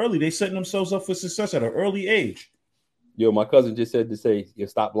started early. They setting themselves up for success at an early age. Yo, my cousin just said to say,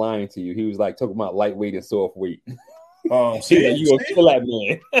 stop lying to you. He was like talking about lightweight and soft weight. You gonna kill that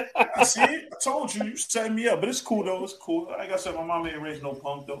man. See, I told you set me up, but it's cool though. It's cool. Like I said, my mom ain't raised no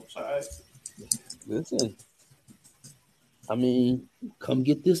punk though. So Listen, I mean, come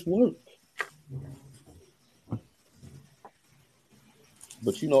get this work.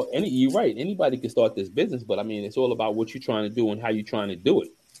 But you know, you're right. Anybody can start this business, but I mean, it's all about what you're trying to do and how you're trying to do it.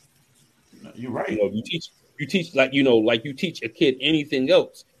 You're right. You know, you teach like you teach a kid anything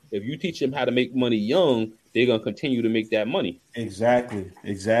else. If you teach them how to make money young, they're gonna continue to make that money. Exactly.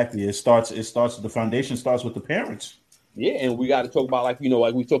 It starts. The foundation starts with the parents. Yeah, and we got to talk about like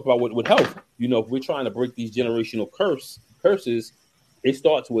we talked about with health. You know, if we're trying to break these generational curses, it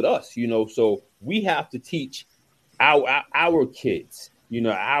starts with us. You know, so we have to teach our kids, you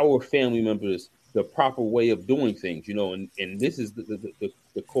know, our family members, the proper way of doing things. You know, and this is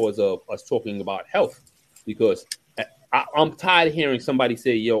the cause of us talking about health, because I'm tired of hearing somebody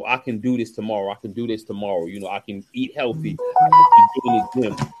say, yo, I can do this tomorrow. I can do this tomorrow. You know, I can eat healthy. I can be doing the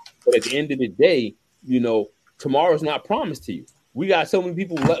gym. But at the end of the day, you know, tomorrow's not promised to you. We got so many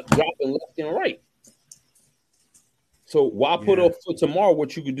people dropping left and right. So why put off for tomorrow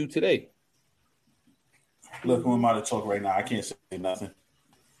what you could do today? Look, who am I to talk right now? I can't say nothing.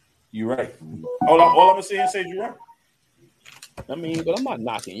 You're right. All I'm going to say is you're right. I mean, but I'm not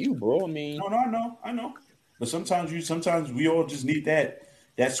knocking you, bro. I mean. No, I know. But sometimes we all just need that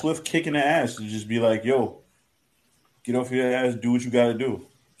swift kick in the ass to just be like, yo, get off your ass, do what you got to do.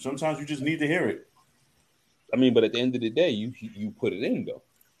 Sometimes you just need to hear it. I mean, but at the end of the day, you put it in, though.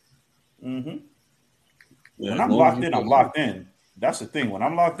 Mm-hmm. When I'm locked in, I'm locked in. That's the thing. When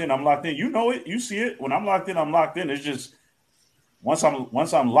I'm locked in, I'm locked in. You know it. You see it. When I'm locked in, I'm locked in. It's just once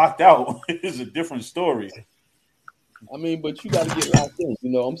I'm locked out, it's a different story. I mean, but you got to get locked in. You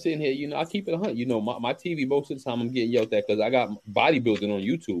know, I'm sitting here, you know, I keep it 100. You know, my TV, most of the time I'm getting yelled at because I got bodybuilding on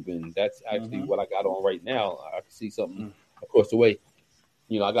YouTube, and that's actually what I got on right now. I can see something across the way.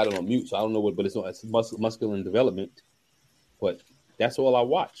 You know, I got it on mute, so I don't know what, but it's muscular development. But that's all I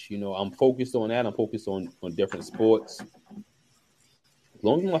watch. You know, I'm focused on that. I'm focused on different sports. As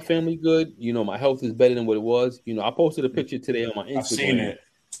long as my family good, you know, my health is better than what it was. You know, I posted a picture today on my Instagram. I've seen it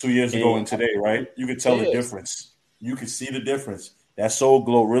 2 years ago and today, right? You can tell the difference. You can see the difference. That Soul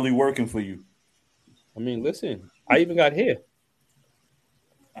Glow really working for you. I mean, listen, I even got hair.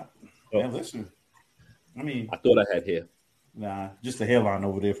 Man, listen. I mean, I thought I had hair. Nah, just the hairline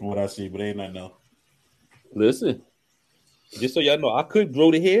over there from what I see, but ain't nothing else. Listen, Just so y'all know, I could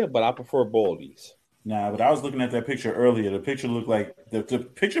grow the hair, but I prefer baldies. Nah, but I was looking at that picture earlier. The picture looked like the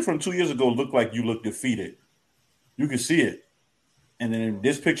picture from 2 years ago looked like you looked defeated. You could see it. And then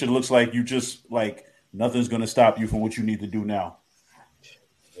this picture looks like you just like nothing's gonna stop you from what you need to do now.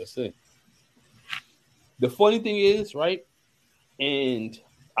 That's it. The funny thing is, right? And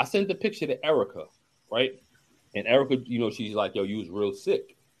I sent the picture to Erica, right? And Erica, she's like, "Yo, you was real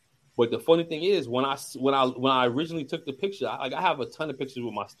sick." But the funny thing is, when I originally took the picture, I have a ton of pictures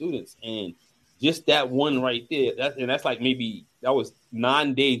with my students, and just that one right there, that's like maybe that was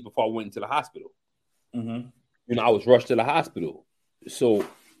 9 days before I went into the hospital. Mm-hmm. I was rushed to the hospital. So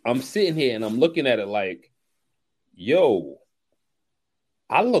I'm sitting here and I'm looking at it like, yo,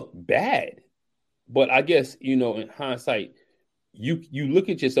 I look bad. But I guess, in hindsight, you look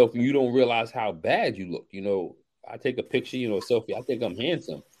at yourself and you don't realize how bad you look. I take a picture, a selfie. I think I'm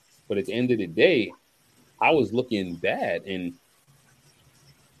handsome. But at the end of the day, I was looking bad. And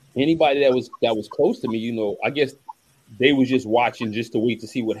anybody that was close to me, I guess they was just watching just to wait to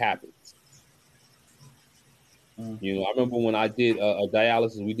see what happens. I remember when I did a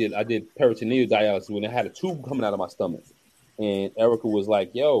dialysis, I did peritoneal dialysis when I had a tube coming out of my stomach. And Erica was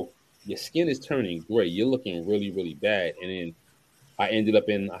like, yo, your skin is turning gray. You're looking really, really bad. And then I ended up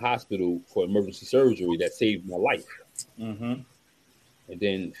in a hospital for emergency surgery that saved my life. Mm-hmm. And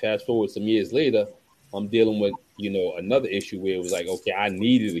then fast forward some years later, I'm dealing with, another issue where it was like, okay, I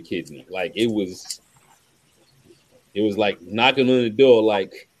needed a kidney. Like it was like knocking on the door,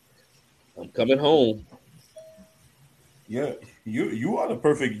 like I'm coming home. Yeah, you are the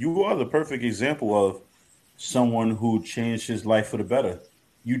perfect example of someone who changed his life for the better.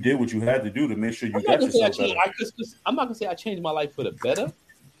 You did what you had to do to make sure you got yourself better. I'm not gonna say I changed my life for the better,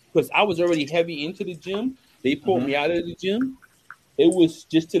 because I was already heavy into the gym. They pulled me out of the gym. It was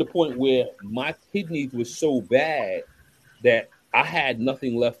just to the point where my kidneys were so bad that I had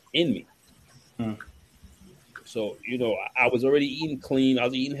nothing left in me. So, I was already eating clean. I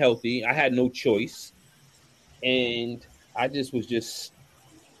was eating healthy. I had no choice. And I just was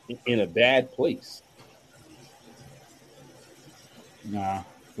in a bad place. Nah,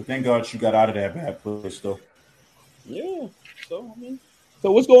 but thank God you got out of that bad place, though. Yeah. So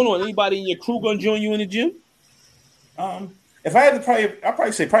what's going on? Anybody in your crew gonna join you in the gym? If I had to I'd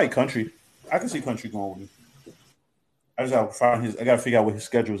probably say Country. I can see Country going with me. I just gotta I gotta figure out what his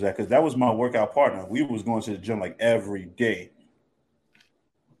schedule is at, because that was my workout partner. We was going to the gym like every day.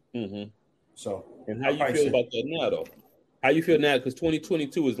 Mm-hmm. So, and how you feel about that now, though? How you feel now? Because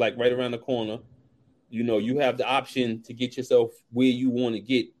 2022 is like right around the corner. You have the option to get yourself where you want to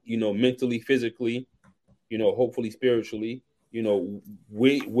get, mentally, physically, hopefully spiritually.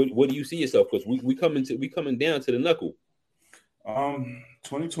 What do you see yourself? Because we coming down to the knuckle.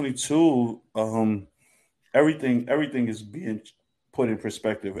 2022, everything is being put in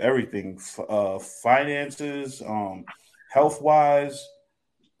perspective. Everything, finances, health wise.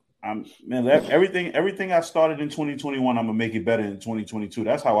 Everything I started in 2021, I'm gonna make it better in 2022.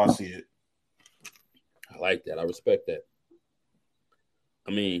 That's how I see it. I like that. I respect that.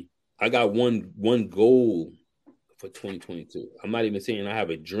 I mean, I got one goal for 2022. I'm not even saying I have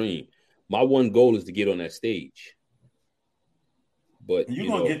a dream. My one goal is to get on that stage. But you're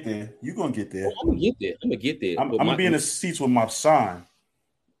gonna get there. You're gonna get there. I'm gonna get there. I'm gonna be in the seats with my sign,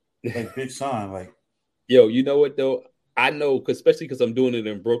 like big sign, like. Yo, you know what though? I know, especially because I'm doing it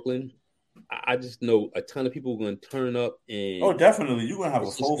in Brooklyn. I just know a ton of people are going to turn up, and definitely, you're going to have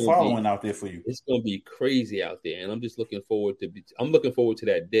a full following out there for you. It's going to be crazy out there, and I'm just looking forward to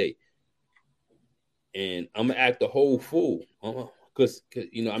that day. And I'm gonna act the whole fool, because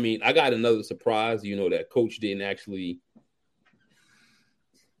I got another surprise. That coach didn't actually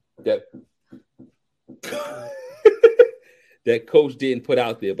that coach didn't put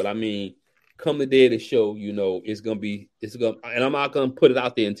out there, but I mean. Come the day of the show, it's gonna, and I'm not gonna put it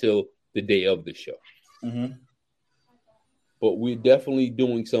out there until the day of the show. Mm-hmm. But we're definitely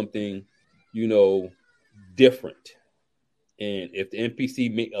doing something, different. And if the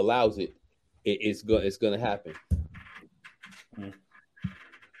NPC allows it, it's gonna happen. Mm-hmm.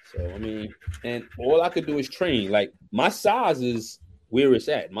 So and all I could do is train. Like my size is where it's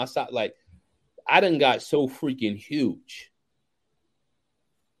at. My size, like I done got so freaking huge.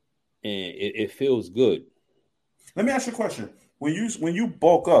 And it feels good. Let me ask you a question. When you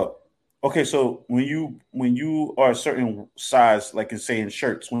bulk up, okay, so when you are a certain size, like in saying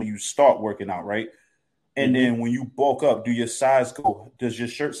shirts, when you start working out, right? And then when you bulk up, does your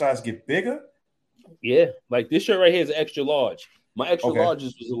shirt size get bigger? Yeah, like this shirt right here is extra large. My extra large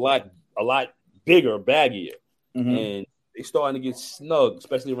was a lot bigger, baggier. Mm-hmm. And they starting to get snug,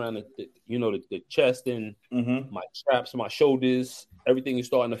 especially around the chest and my traps, my shoulders. Everything is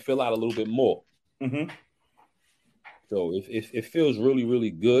starting to fill out a little bit more. Mm-hmm. So it feels really, really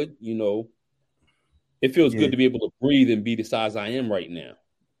good. It feels good to be able to breathe and be the size I am right now.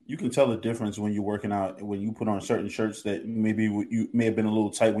 You can tell the difference when you're working out, when you put on certain shirts that maybe you may have been a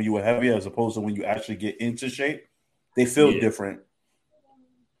little tight when you were heavier, as opposed to when you actually get into shape. They feel different.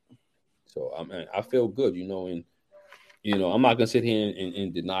 So I feel good, and I'm not gonna sit here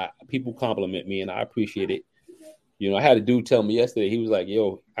and deny. People compliment me, and I appreciate it. I had a dude tell me yesterday. He was like,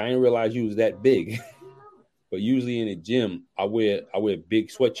 "Yo, I didn't realize you was that big." But usually in the gym, I wear big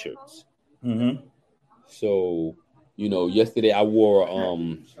sweatshirts. Mm-hmm. So, yesterday I wore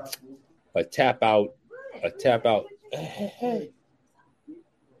a tap out. I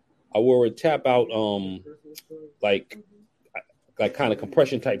wore a tap out like kind of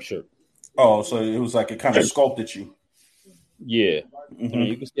compression type shirt. Oh, so it was like it kind of sculpted you. Yeah, I mean,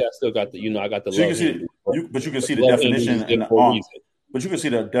 you can see I still got the I got the. So you can see, but you can see the definition in the arms. But you can see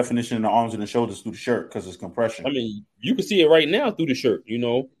the definition in the arms and the shoulders through the shirt because it's compression. I mean, you can see it right now through the shirt.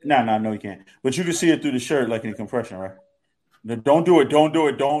 No, you can't. But you can see it through the shirt, like in compression, right? Don't do it. Don't do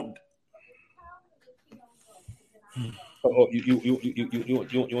it. Don't. Oh, you want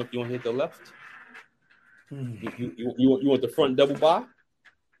to hit the left? You want the front double bar?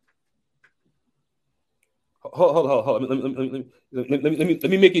 Hold on. Let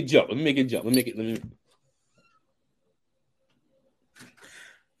me make it jump. Let me.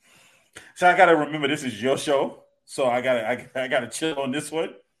 So I gotta remember this is your show, so I gotta chill on this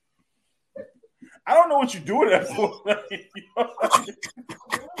one. I don't know what you're doing that for.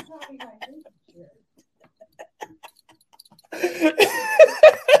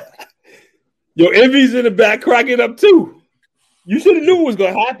 Yo, Envy's in the back cracking up too. You should have knew what was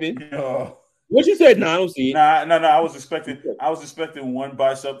gonna happen. Yo. What you said? No, I don't see it. No. I was expecting one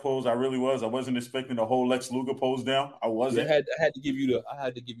bicep pose. I really was. I wasn't expecting the whole Lex Luger pose down. I wasn't. I had to give you the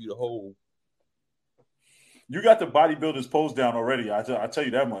whole. You got the bodybuilder's pose down already. I tell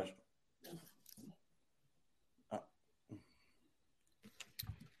you that much.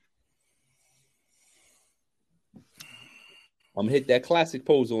 I'm gonna hit that classic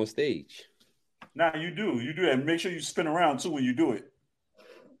pose on stage. Nah, you do, and make sure you spin around too when you do it.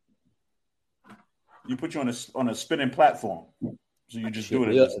 You put you on a spinning platform, so you just do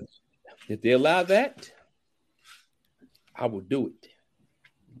it. If they allow that, I will do it.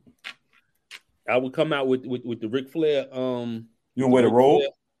 I would come out with the Ric Flair. You gonna wear the robe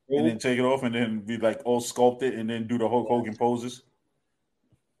and then take it off and then be like all sculpted and then do the Hulk Hogan poses.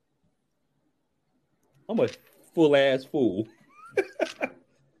 I'm a full ass fool.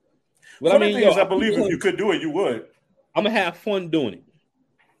 Well, I believe if you could do it, you would. I'm gonna have fun doing it.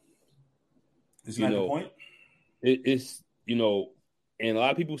 Isn't that the point? It's and a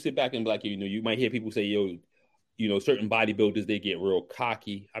lot of people sit back and be like, you might hear people say, certain bodybuilders, they get real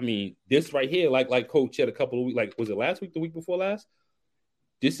cocky. I mean, this right here, like Coach said a couple of weeks, like was it last week, the week before last?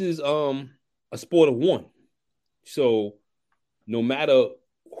 This is a sport of one. So no matter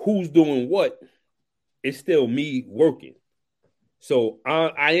who's doing what, it's still me working. So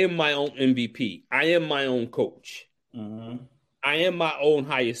I am my own MVP. I am my own coach. Mm-hmm. I am my own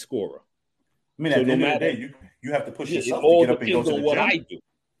highest scorer. I mean, at the end of the day, you have to push yourself to get up and go to the gym. I do.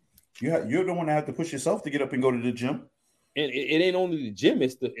 You're the one that have to push yourself to get up and go to the gym. And it ain't only the gym;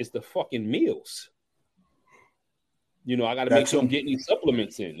 it's the fucking meals. I got to make sure I'm getting these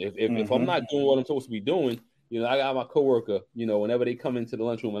supplements in. If I'm not doing what I'm supposed to be doing, I got my coworker. Whenever they come into the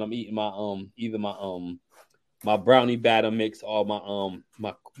lunchroom and I'm eating my either my brownie batter mix or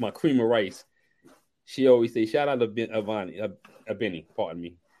my cream of rice, she always say, "Shout out to Benny." Pardon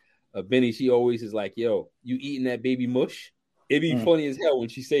me. Benny, she always is like, "Yo, you eating that baby mush?" It'd be funny as hell when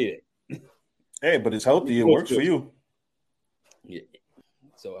she say that. Hey, but it's healthy. It works for you. Yeah.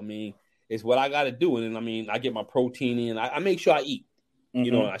 So I mean, it's what I got to do, and I mean, I get my protein in. I make sure I eat.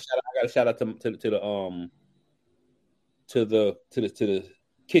 Mm-hmm. I got to shout out to the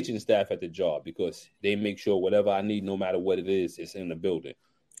kitchen staff at the job because they make sure whatever I need, no matter what it is, it's in the building.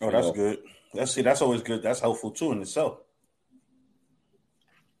 Oh, that's good. That's always good. That's helpful too in itself.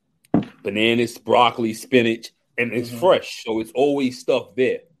 Bananas, broccoli, spinach, and it's fresh, so it's always stuff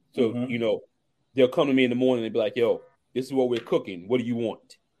there. So they'll come to me in the morning and be like, "Yo, this is what we're cooking. What do you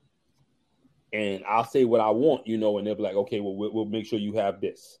want?" And I'll say what I want, and they'll be like, "Okay, well, we'll make sure you have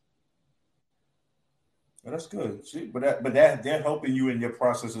this." Well, that's good. See, but they're helping you in your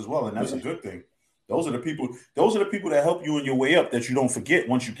process as well, and that's a good thing. Those are the people that help you in your way up that you don't forget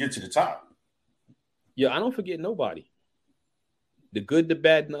once you get to the top. Yeah, I don't forget nobody. The good, the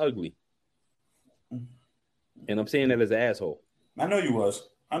bad, and the ugly. And I'm saying that as an asshole. I know you was.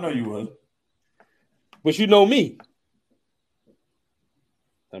 But you know me.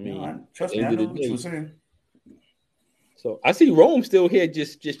 I mean, no, trust me, I know what you were saying. So I see Rome still here,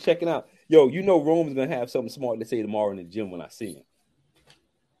 just checking out. Yo, you know Rome's gonna have something smart to say tomorrow in the gym when I see him.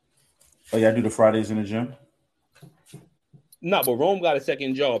 Oh yeah, I do the Fridays in the gym. No, but Rome got a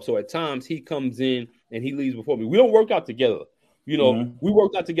second job, so at times he comes in and he leaves before me. We don't work out together. You know, we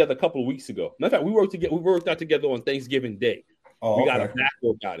worked out together a couple of weeks ago. Matter of fact, we worked out together on Thanksgiving Day. Oh, we got a back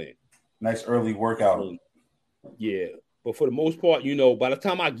workout in. Nice early workout. Yeah, but for the most part, you know, by the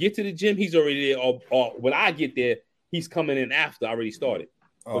time I get to the gym, he's already there. Or when I get there, he's coming in after I already started.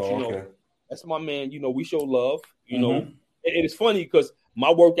 But you know, that's my man. You know, we show love. You know, and it's funny because my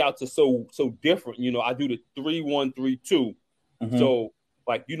workouts are so different. You know, I do the 3-1-3-2. So,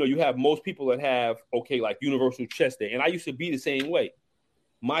 like, you know, you have most people that have, like universal chest day. And I used to be the same way.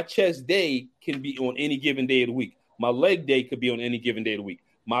 My chest day can be on any given day of the week. My leg day could be on any given day of the week.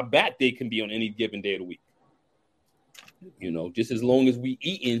 My back day can be on any given day of the week. You know, just as long as we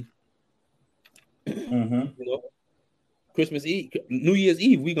eating, you know, Christmas Eve, New Year's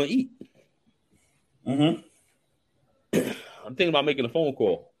Eve, we going to eat. I'm thinking about making a phone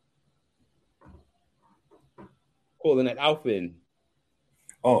call. Calling that outfit.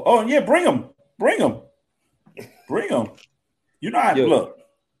 Oh yeah, bring him. You know how to look.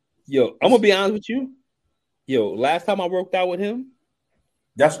 Yo, I'm gonna be honest with you. Yo, last time I worked out with him,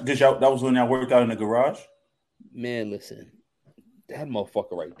 that was when I worked out in the garage. Man, listen, that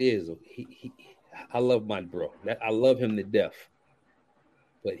motherfucker right there is he I love my bro. I love him to death,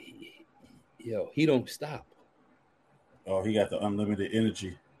 but he don't stop. Oh, he got the unlimited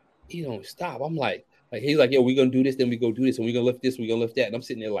energy. He don't stop. I'm like he's like, yo, we're gonna do this, then we go do this, and we're gonna lift this, we're gonna lift that. And I'm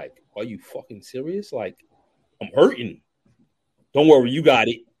sitting there like, are you fucking serious? Like, I'm hurting. Don't worry, you got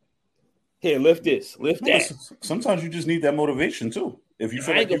it. Here, lift this, lift that. Sometimes you just need that motivation too. If you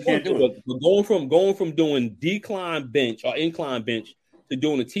feel like you can't do it. But going from doing decline bench or incline bench to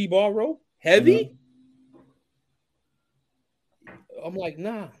doing a T-bar row, heavy. I'm like,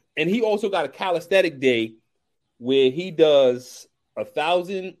 nah. And he also got a calisthenic day where he does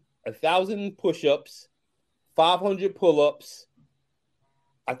 1,000 push-ups, 500 pull-ups,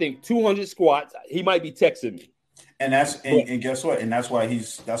 I think 200 squats. He might be texting me. And guess what? And that's why he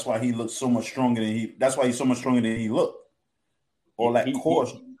looks so much stronger than he's so much stronger than he looked. All that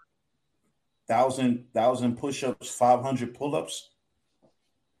course, 1,000 push-ups, 500 pull-ups.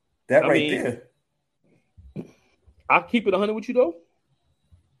 That there. I'll keep it 100 with you though.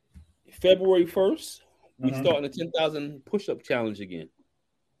 February 1st, we starting a 10,000 push-up challenge again.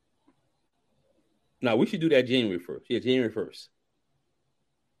 Now we should do that January 1st. Yeah, January 1st.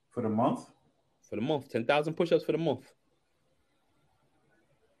 For the month? For the month. 10,000 push-ups for the month.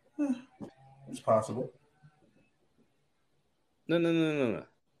 It's possible. No.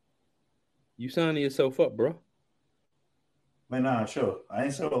 You signing yourself up, bro. Man, nah, sure. I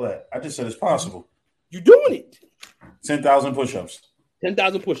ain't said all that. I just said it's possible. You doing it. 10,000 push-ups.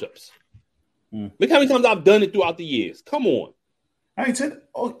 10,000 push-ups. Look how many times I've done it throughout the years. Come on. I ain't said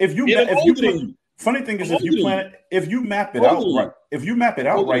funny thing is if you map it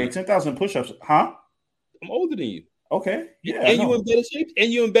out right, 10,000 push-ups, huh? I'm older than you. Okay. Yeah. And you in better shape? And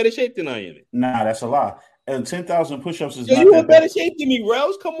you in better shape than I am. Nah, that's a lie. And 10,000 push-ups is not you in better shape than me,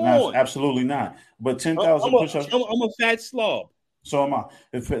 Rels. Come on. Absolutely not. But 10,000 push-ups. I'm a fat slob. So am I.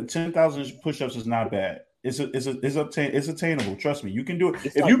 If 10,000 push-ups is not bad. It's attainable. Trust me. You can do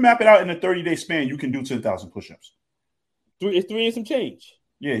it. You map it out in a 30-day span, you can do 10,000 push-ups. It's 3 and some change.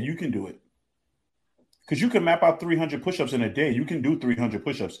 Yeah, you can do it. Because you can map out 300 push-ups in a day. You can do 300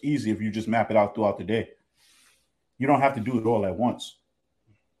 push-ups easy if you just map it out throughout the day. You don't have to do it all at once.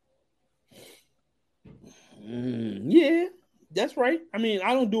 Yeah, that's right. I mean,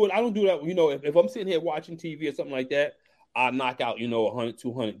 I don't do that. You know, if I'm sitting here watching TV or something like that, I knock out, 100,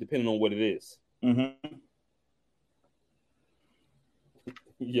 200, depending on what it is.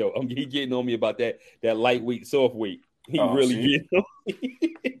 Yo, he getting on me about that lightweight, soft weight. He really getting on me.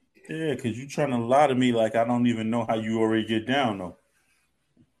 Yeah, because you're trying to lie to me like I don't even know how you already get down, though.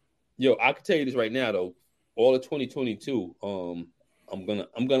 Yo, I can tell you this right now, though. All of 2022, I'm gonna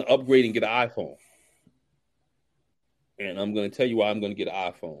upgrade and get an iPhone. And I'm gonna tell you why I'm gonna get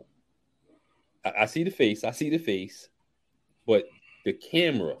an iPhone. I see the face, but the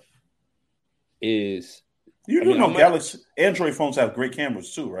camera is. Galaxy Android phones have great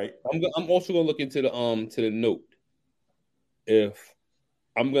cameras too, right? I'm also gonna look into the Note. If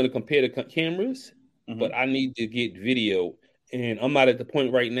I'm gonna compare the cameras, but I need to get video, and I'm not at the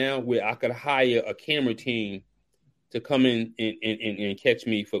point right now where I could hire a camera team to come in and catch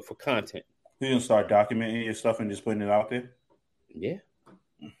me for content. You gonna start documenting your stuff and just putting it out there? Yeah.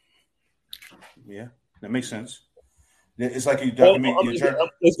 Yeah, that makes sense. It's like you document your journey.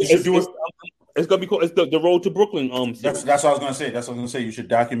 You should do it. It's gonna be called. It's the Road to Brooklyn. That's what I was gonna say. That's what I was gonna say. You should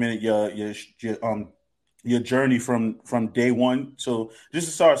document your journey from day one. So just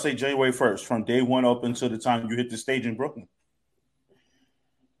to start, say January 1st, from day one up until the time you hit the stage in Brooklyn.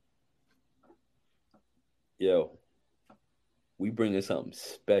 Yo, we bringing something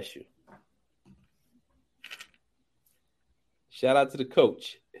special. Shout out to the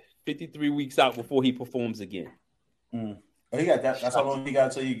coach. 53 weeks out before he performs again. Oh, he got that. That's how long he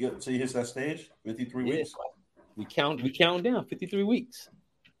got till he hits that stage. 53 weeks. We count down 53 weeks.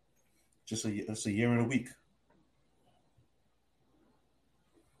 That's a year and a week.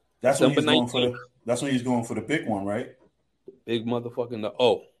 That's when he's going for that's when he's going for the big one, right? Big motherfucking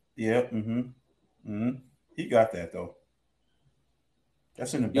O. Yeah. He got that though.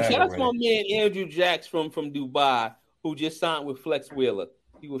 That's in the bag. Shout out to my man Andrew Jacks from Dubai, who just signed with Flex Wheeler.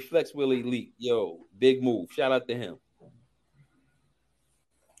 He was Flex Wheeler Elite. Yo, big move. Shout out to him.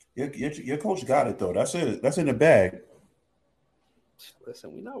 Your coach got it though. That's it. That's in the bag.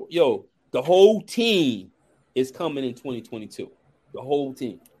 Listen, we know. Yo, the whole team is coming in 2022. The whole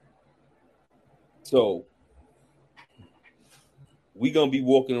team. So we're gonna be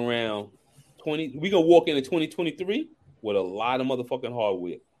walking around we're gonna walk into 2023 with a lot of motherfucking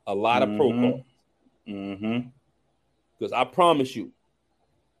hardware, a lot of pro cards. Because I promise you,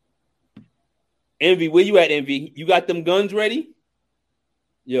 Envy, where you at, Envy? You got them guns ready?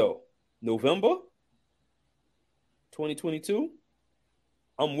 Yo, November 2022,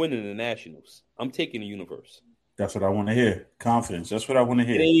 I'm winning the Nationals. I'm taking the universe. That's what I want to hear. Confidence. That's what I want to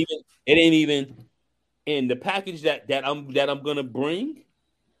hear. It ain't even in the package that I'm gonna bring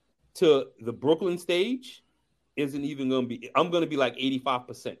to the Brooklyn stage isn't even gonna be. I'm gonna be like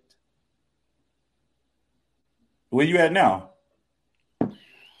 85%. Where you at now?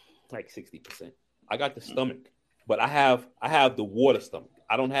 Like 60%. I got the stomach, but I have the water stomach.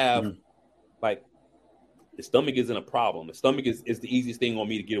 I don't have like the stomach isn't a problem. The stomach is the easiest thing on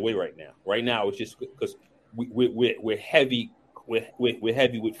me to get away right now. Right now, it's just because we're heavy. We're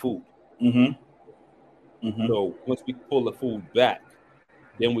heavy with food. So once we pull the food back,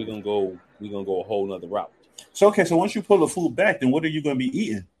 then we're gonna go a whole nother route. So okay, so once you pull the food back, then what are you gonna be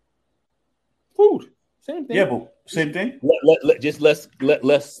eating? Food. Same thing. Yeah, but same thing. Just less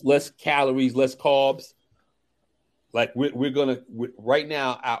calories, less carbs. Like we're gonna right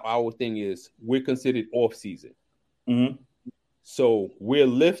now. Our thing is we're considered off season, so we're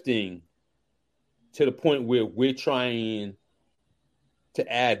lifting to the point where we're trying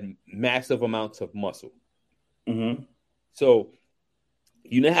to add massive amounts of muscle. So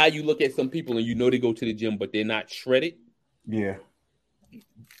you know how you look at some people and you know they go to the gym but they're not shredded. Yeah,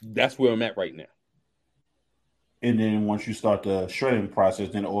 that's where I'm at right now. And then once you start the shredding process,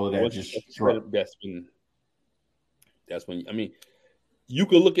 then all of that that's when I mean, you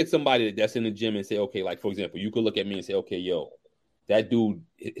could look at somebody that's in the gym and say, okay, like for example, you could look at me and say, okay, yo, that dude,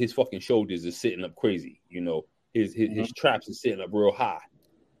 his fucking shoulders is sitting up crazy, you know, his traps is sitting up real high.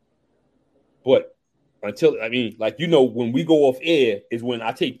 But until like when we go off air is when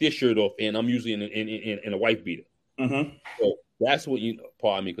I take this shirt off and I'm usually in a wife beater. So that's what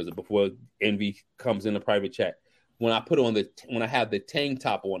pardon me, because before Envy comes in the private chat, when I have the tank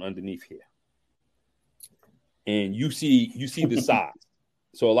top on underneath here, and you see the size.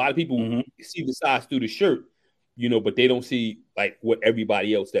 So a lot of people see the size through the shirt, but they don't see like what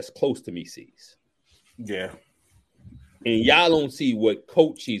everybody else that's close to me sees. Yeah. And y'all don't see what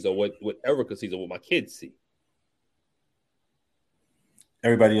Coach sees or what Erica sees or what my kids see.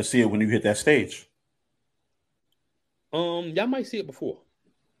 Everybody will see it when you hit that stage. Y'all might see it before.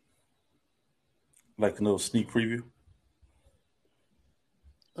 Like a little sneak preview?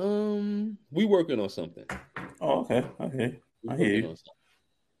 We working on something. Oh, okay. I hear you.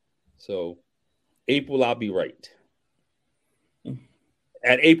 So April, I'll be right.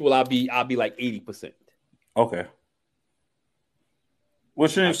 At April, I'll be like 80%. Okay. Well,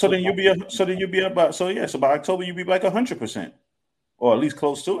 so then you'll be about by October you'll be like 100%, or at least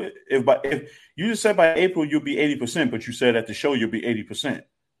close to it. If you just said by April you'll be 80%, but you said at the show you'll be 80%.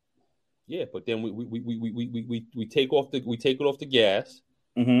 Yeah, but then we take it off the gas.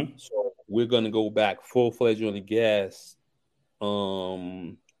 So we're gonna go back full-fledged on the gas. I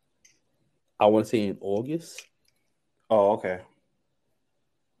want to say in August. Oh, okay.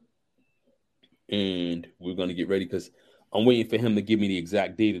 And we're gonna get ready because I'm waiting for him to give me the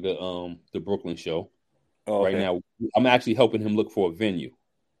exact date of the Brooklyn show. Oh, okay. Right now, I'm actually helping him look for a venue.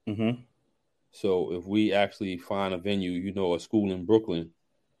 So if we actually find a venue, a school in Brooklyn,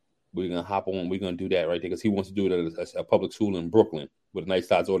 we're gonna hop on. We're gonna do that right there because he wants to do it at a public school in Brooklyn with a nice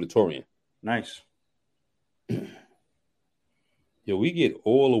size auditorium. Nice. Yo, we get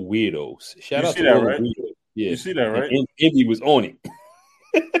all the weirdos. Shout out to that, all right? the weirdos. Yeah, You see that, right? And Envy was on it.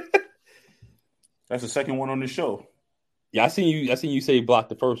 That's the second one on the show. Yeah, I seen you say block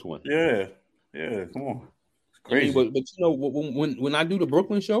the first one. Yeah. Come on, it's crazy. But you know when I do the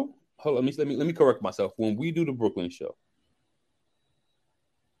Brooklyn show, hold on, let me correct myself. When we do the Brooklyn show,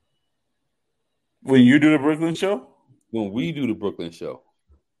 when you do the Brooklyn show,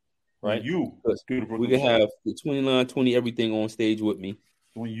 right? You do the Brooklyn we can show. have the 2920 everything on stage with me.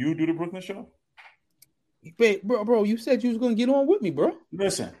 When you do the Brooklyn show, Babe, bro, you said you was gonna get on with me, bro.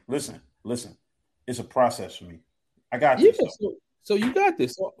 listen. It's a process for me. I got this. Yeah, so you got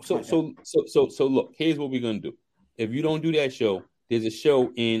this. So look, here's what we're gonna do. If you don't do that show, there's a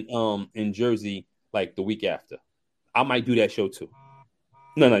show in Jersey like the week after. I might do that show too.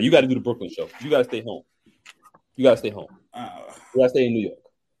 No, you got to do the Brooklyn show. You got to stay home. You got to stay home. You got to stay in New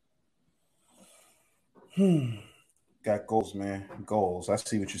York. Got goals, man. Goals. I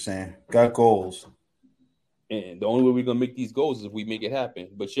see what you're saying. Got goals. And the only way we're gonna make these goals is if we make it happen.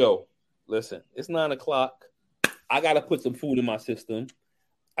 But yo, listen, it's 9:00. I gotta put some food in my system.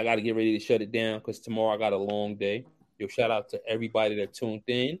 I gotta get ready to shut it down because tomorrow I got a long day. Yo, shout out to everybody that tuned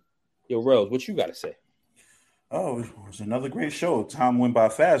in. Yo, Rels, what you gotta say? Oh, it was another great show. Time went by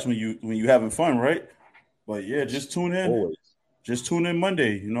fast when you having fun, right? But yeah, just tune in. Always. Just tune in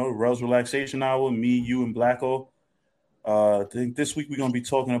Monday. You know, Rels Relaxation Hour. Me, you, and Blacko. I think this week we're gonna be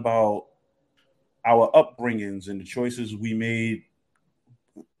talking about our upbringings and the choices we made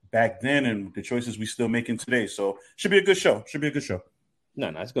back then and the choices we still making today. So should be a good show.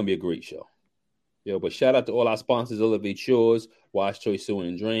 No, it's gonna be a great show. Yo, but shout out to all our sponsors: Elevate Shores, Wash Choice Sewing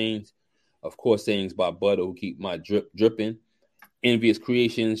and Drains, of course, Sayings by Butter, who keep my drip dripping. Envious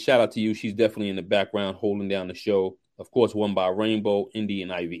Creations, shout out to you. She's definitely in the background holding down the show. Of course, One by Rainbow, Indie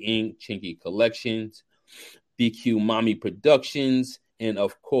and Ivy Inc., Chinky Collections, BQ Mommy Productions, and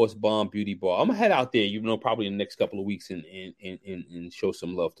of course, Bomb Beauty Bar. I'm gonna head out there, probably in the next couple of weeks and show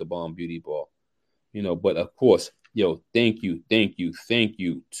some love to Bomb Beauty Bar. But of course, yo, thank you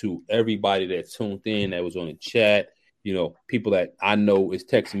to everybody that tuned in, that was on the chat. People that I know is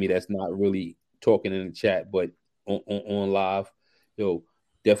texting me that's not really talking in the chat, but on live. Yo,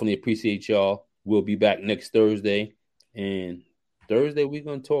 definitely appreciate y'all. We'll be back next Thursday, and Thursday we're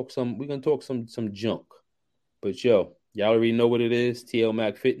gonna talk some junk. But yo, y'all already know what it is. TL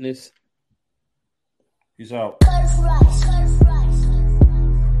Mac Fitness. Peace out.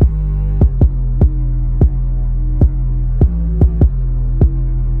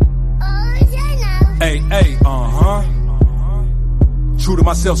 Hey, True to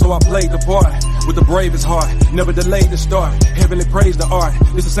myself, so I played the part with the bravest heart. Never delayed the start. Heavenly praise the art.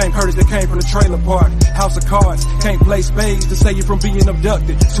 It's the same Curtis that came from the trailer park. House of cards, can't play spades to save you from being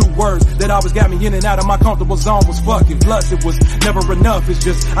abducted. 2 words that always got me in and out of my comfortable zone was fucking. Plus, it was never enough. It's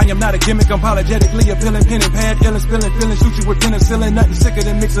just, I am not a gimmick. Apologetically appealing, pen and pad, illin', spilling, feeling, shoot you with penicillin. Nothing sicker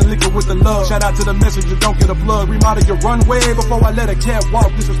than mixing liquor with the love. Shout out to the messenger, don't get a plug. Remodel your runway before I let a cat walk.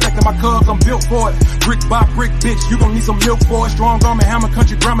 Disrespecting my cubs, I'm built for it. Brick by brick, bitch, you gon' need some milk for it. Strong arm and hammer,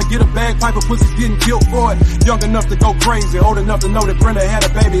 country grammar, get a bagpipe of pussies getting killed for it. Young enough to go crazy, old enough to know that Brenda had a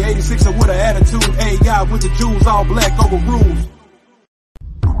baby. 86er with an attitude. AI with the jewels, all black over rules.